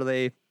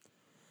properly.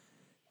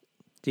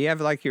 Do you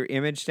have like your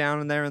image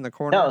down in there in the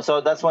corner? No,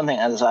 so that's one thing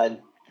I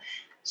decided.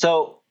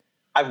 So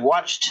I've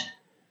watched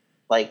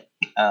like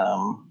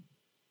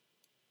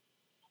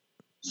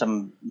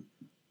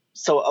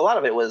so a lot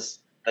of it was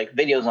like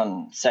videos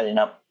on setting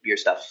up your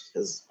stuff,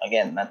 because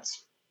again,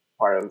 that's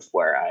part of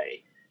where I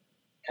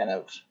kind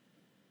of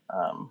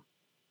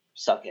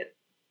suck at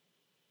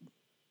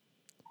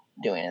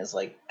doing is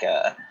like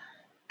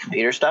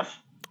computer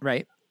stuff.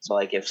 Right. So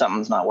like if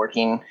something's not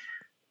working,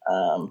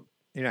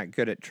 you're not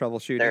good at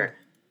troubleshooting.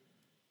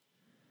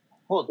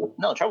 Well,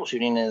 no,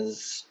 troubleshooting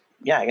is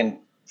I can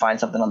find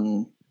something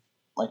on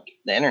like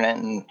the internet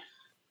and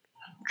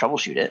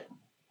troubleshoot it.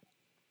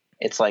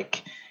 It's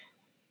like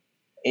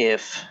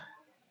if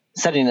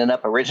setting it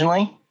up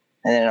originally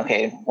and then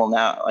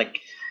now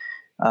like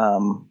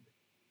the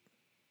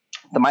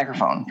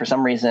microphone, for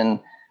some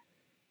reason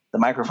the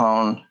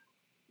microphone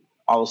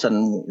all of a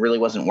sudden really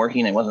wasn't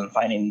working. It wasn't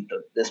finding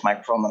this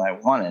microphone that I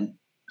wanted,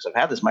 because I've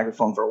had this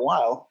microphone for a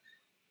while,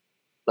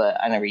 but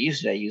I never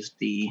used it. I used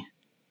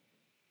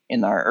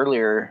in our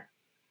earlier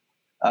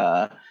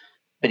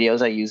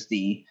videos, I used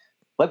the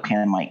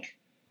webcam mic,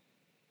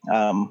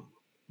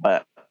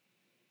 but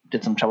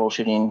did some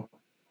troubleshooting,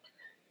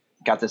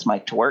 got this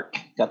mic to work,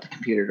 got the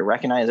computer to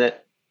recognize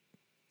it.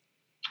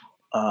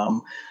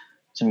 So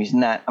I'm using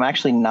that. I'm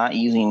actually not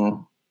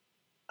using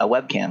a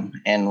webcam.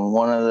 And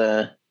one of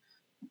the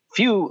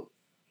few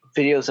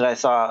videos that I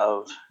saw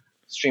of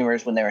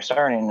streamers when they were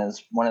starting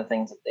is one of the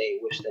things that they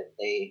wish that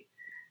they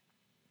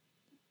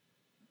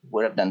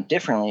would have done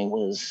differently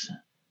was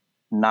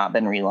not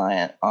been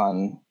reliant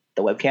on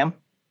the webcam.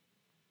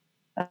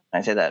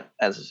 I say that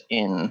as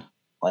in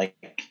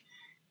like,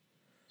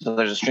 so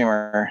there's a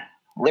streamer,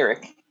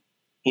 Lyric.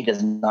 He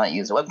does not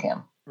use a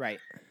webcam. Right.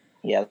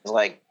 He has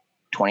like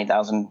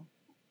 20,000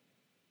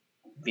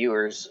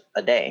 viewers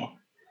a day,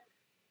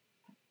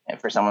 and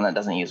for someone that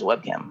doesn't use a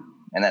webcam,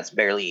 and that's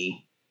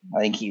barely. I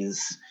think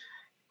he's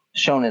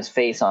shown his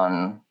face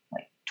on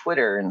like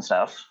Twitter and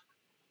stuff,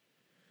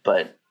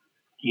 but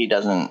he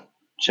doesn't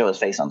show his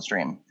face on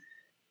stream.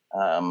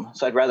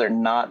 So I'd rather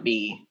not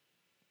be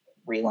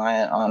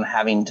reliant on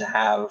having to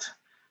have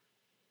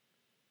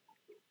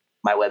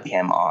my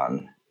webcam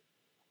on.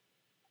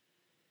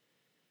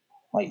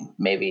 Like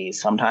maybe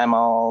sometime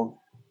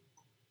I'll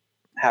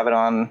have it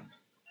on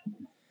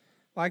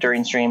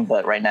during stream,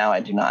 but right now I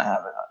do not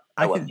have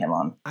a webcam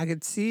on. I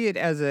could see it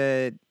as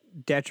a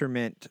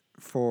detriment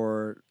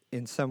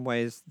in some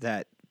ways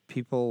that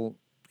people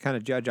kind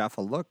of judge off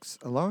of looks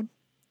alone.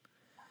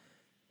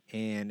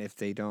 And if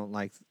they don't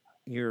like,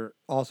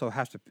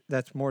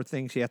 that's more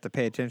things you have to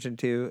pay attention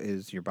to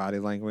is your body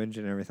language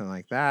and everything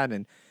like that.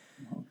 And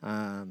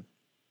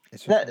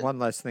it's just one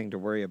less thing to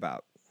worry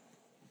about.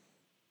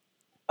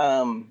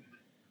 And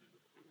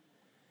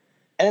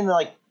then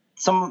like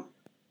some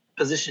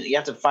position, you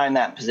have to find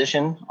that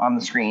position on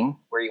the screen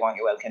where you want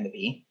your webcam to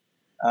be.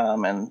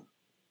 And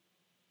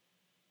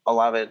a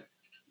lot of it,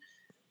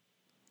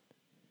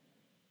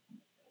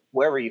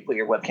 wherever you put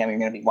your webcam, you're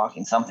going to be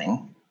blocking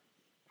something.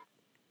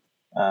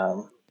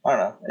 I don't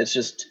know. It's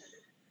just,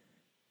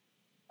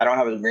 I don't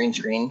have a green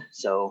screen,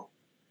 so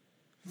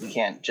you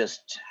can't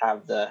just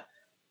have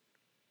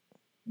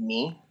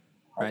me.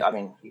 Right. I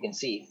mean, you can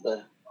see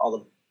all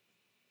the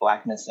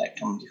blackness that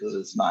comes because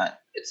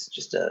it's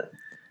just a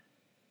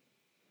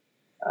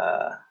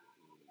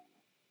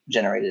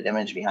generated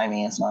image behind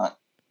me. It's not,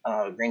 I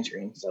don't have a green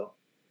screen. So,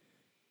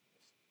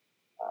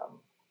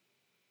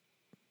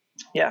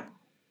 yeah,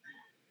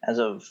 as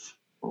of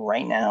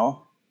right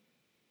now,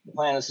 the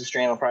plan is to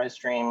stream. I'll probably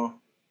stream.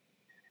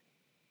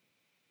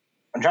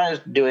 I'm trying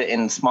to do it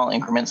in small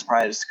increments,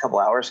 probably just a couple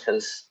hours,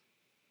 because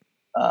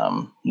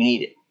you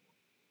need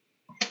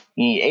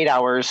 8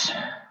 hours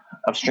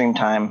of stream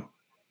time.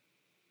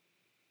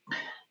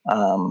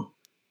 You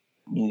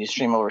need to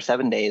stream over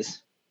 7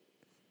 days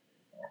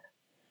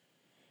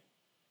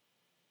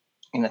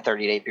in a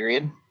 30-day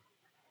period.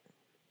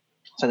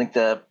 So I think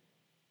the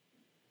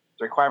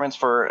requirements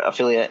for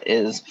affiliate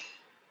is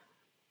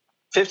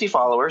 50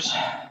 followers,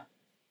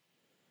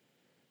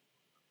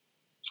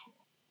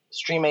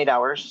 stream 8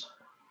 hours,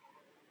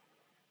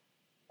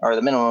 or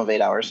the minimum of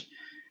 8 hours,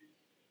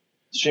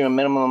 stream a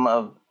minimum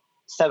of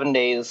 7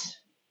 days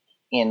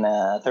in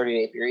a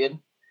 30-day period,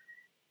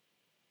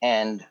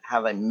 and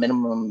have a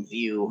minimum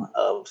view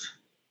of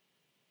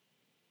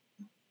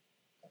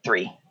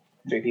three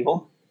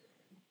people.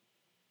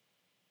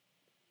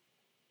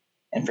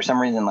 And for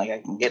some reason, like I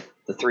can get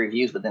the 3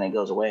 views, but then it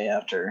goes away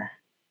after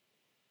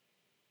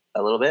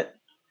a little bit.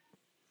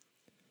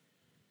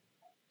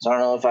 So I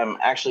don't know if I'm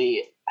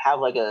actually have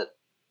like a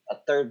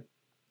third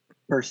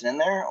person in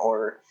there,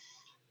 or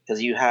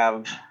because you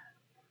have,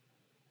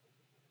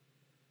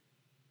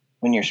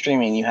 when you're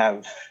streaming, you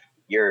have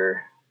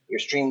your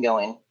stream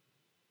going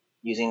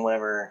using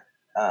whatever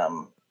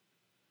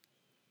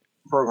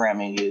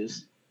program you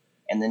use,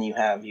 and then you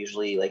have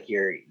usually like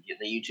the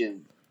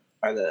YouTube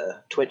or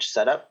the Twitch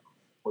setup,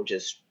 which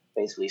is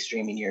basically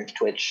streaming your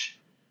Twitch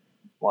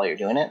while you're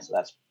doing it. So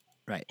that's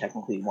right.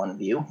 Technically one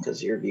view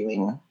because you're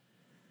viewing.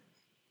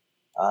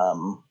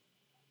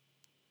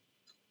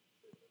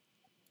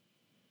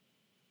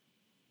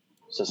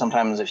 So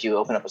sometimes if you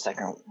open up a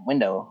second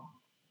window,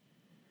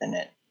 then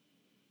it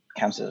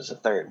counts as a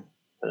third,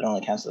 but it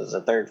only counts as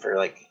a third for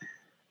like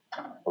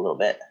a little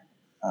bit.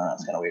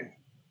 It's kind of weird.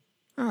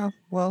 Oh,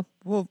 well,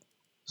 we'll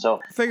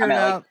figure it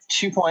out.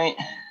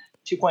 Like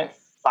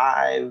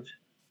 2.5,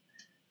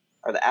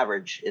 or the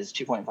average is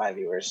 2.5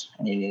 viewers,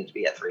 and you need to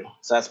be at 3.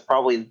 So that's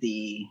probably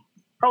the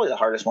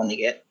hardest one to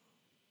get,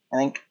 I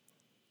think.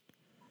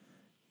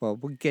 Well,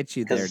 we'll get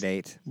you there,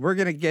 Nate. We're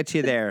gonna get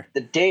you there.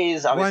 The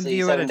days, obviously, 1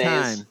 view 7 at a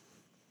days, time.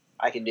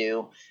 I could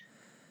do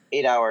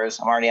 8 hours.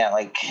 I'm already at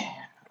like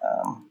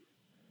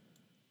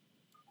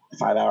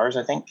 5 hours,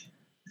 I think.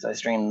 So I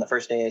streamed the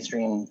first day. I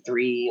streamed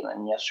 3, and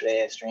then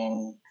yesterday I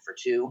streamed for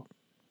 2.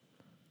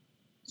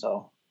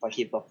 So if I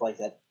keep up like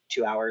that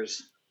 2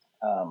 hours,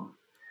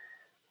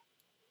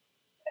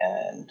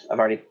 and I've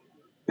already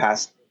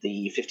passed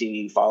the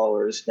 50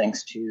 followers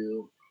thanks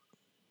to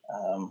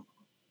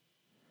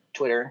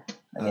Twitter.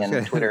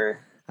 Again,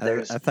 Twitter.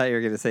 I thought you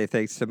were going to say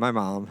thanks to my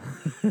mom.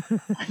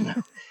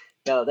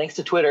 No, thanks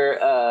to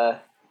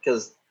Twitter,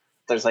 because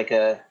there's like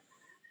a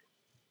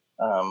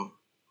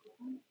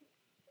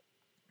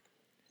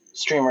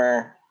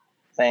streamer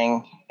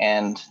thing,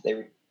 and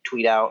they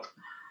tweet out,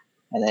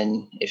 and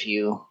then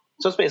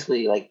so it's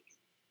basically like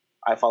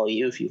I follow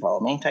you if you follow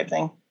me type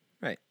thing.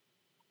 Right.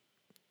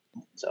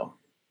 So,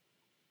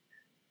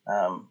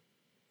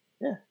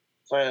 yeah.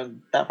 So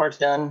that part's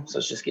done. So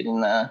it's just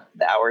getting the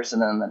hours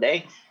and then the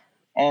day,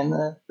 and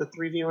the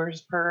 3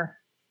 viewers per,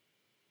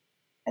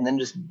 and then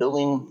just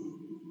building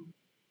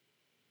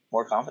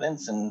more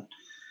confidence. And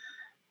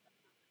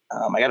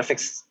I got to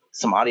fix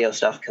some audio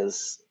stuff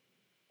because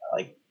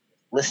like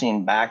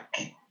listening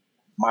back,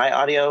 my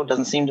audio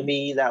doesn't seem to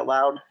be that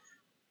loud.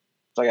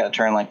 So I got to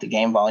turn like the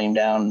game volume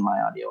down and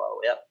my audio all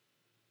the way up.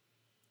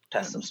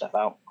 Test some stuff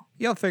out.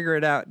 You'll figure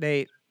it out,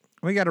 Nate.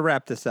 We got to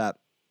wrap this up.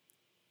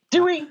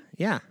 Do we?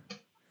 Yeah.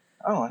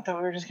 Oh, I thought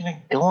we were just going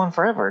to go on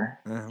forever.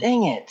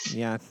 Dang it.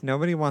 Yeah,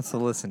 nobody wants to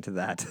listen to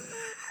that.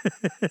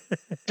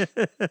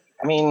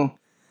 I mean,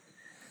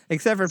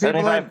 except for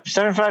 75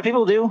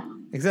 people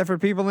do. Except for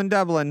people in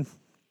Dublin.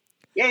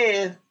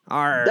 Yeah.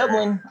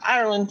 Dublin,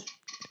 Ireland.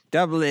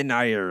 Dublin,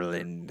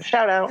 Ireland.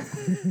 Shout out.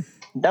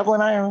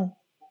 Dublin, Ireland.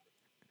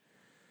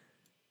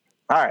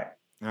 All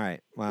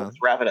right. Well, let's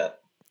wrap it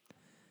up.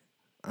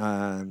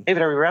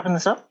 David, are we wrapping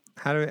this up?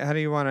 How do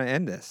you want to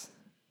end this?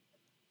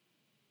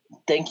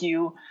 Thank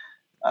you,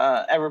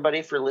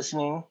 everybody, for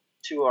listening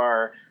to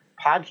our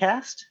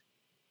podcast.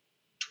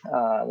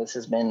 This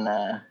has been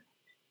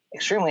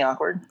extremely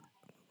awkward.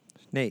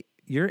 Nate,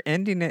 you're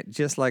ending it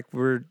just like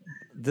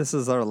this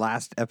is our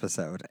last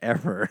episode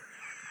ever.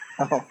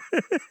 Oh.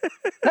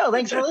 No,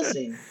 thanks for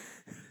listening.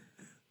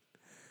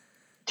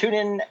 Tune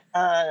in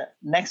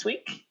next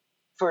week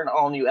for an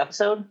all-new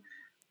episode.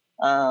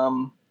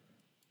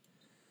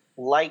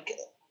 Like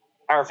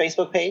our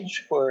Facebook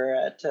page. We're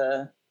at...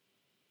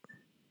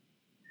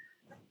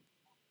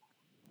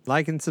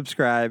 like and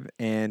subscribe,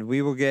 and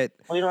we will get...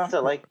 Well, you don't have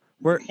to like...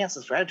 You can't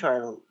subscribe to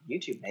our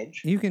YouTube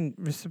page. You can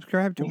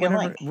subscribe to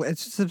whatever...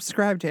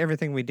 Subscribe to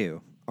everything we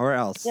do, or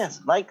else. Yes,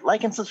 like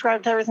and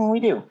subscribe to everything we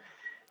do.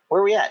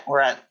 Where are we at?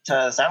 We're at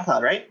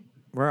SoundCloud, right?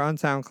 We're on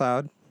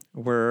SoundCloud.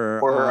 We're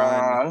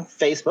on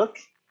Facebook.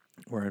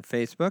 We're on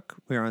Facebook.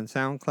 We're on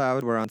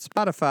SoundCloud. We're on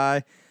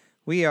Spotify.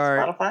 We are...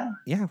 Spotify?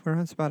 Yeah, we're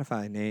on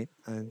Spotify, Nate.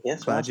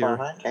 Yes, we're on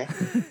Spotify. Okay.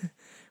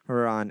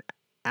 We're on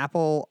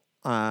Apple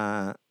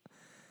Podcast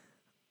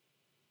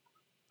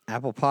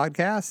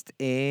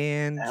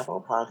and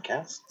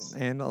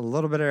a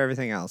little bit of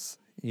everything else.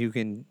 You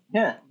can...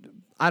 Yeah.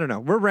 I don't know.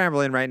 We're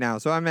rambling right now,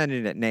 so I'm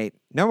ending it, Nate.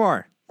 No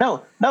more.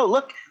 No,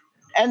 look.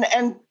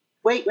 And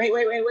wait.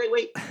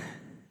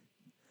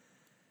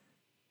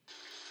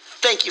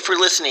 Thank you for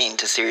listening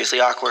to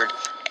Seriously Awkward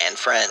and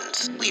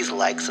Friends. Please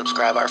like,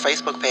 subscribe our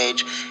Facebook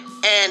page,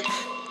 and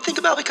think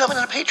about becoming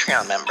a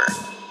Patreon member.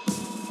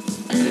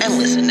 And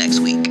listen next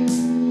week.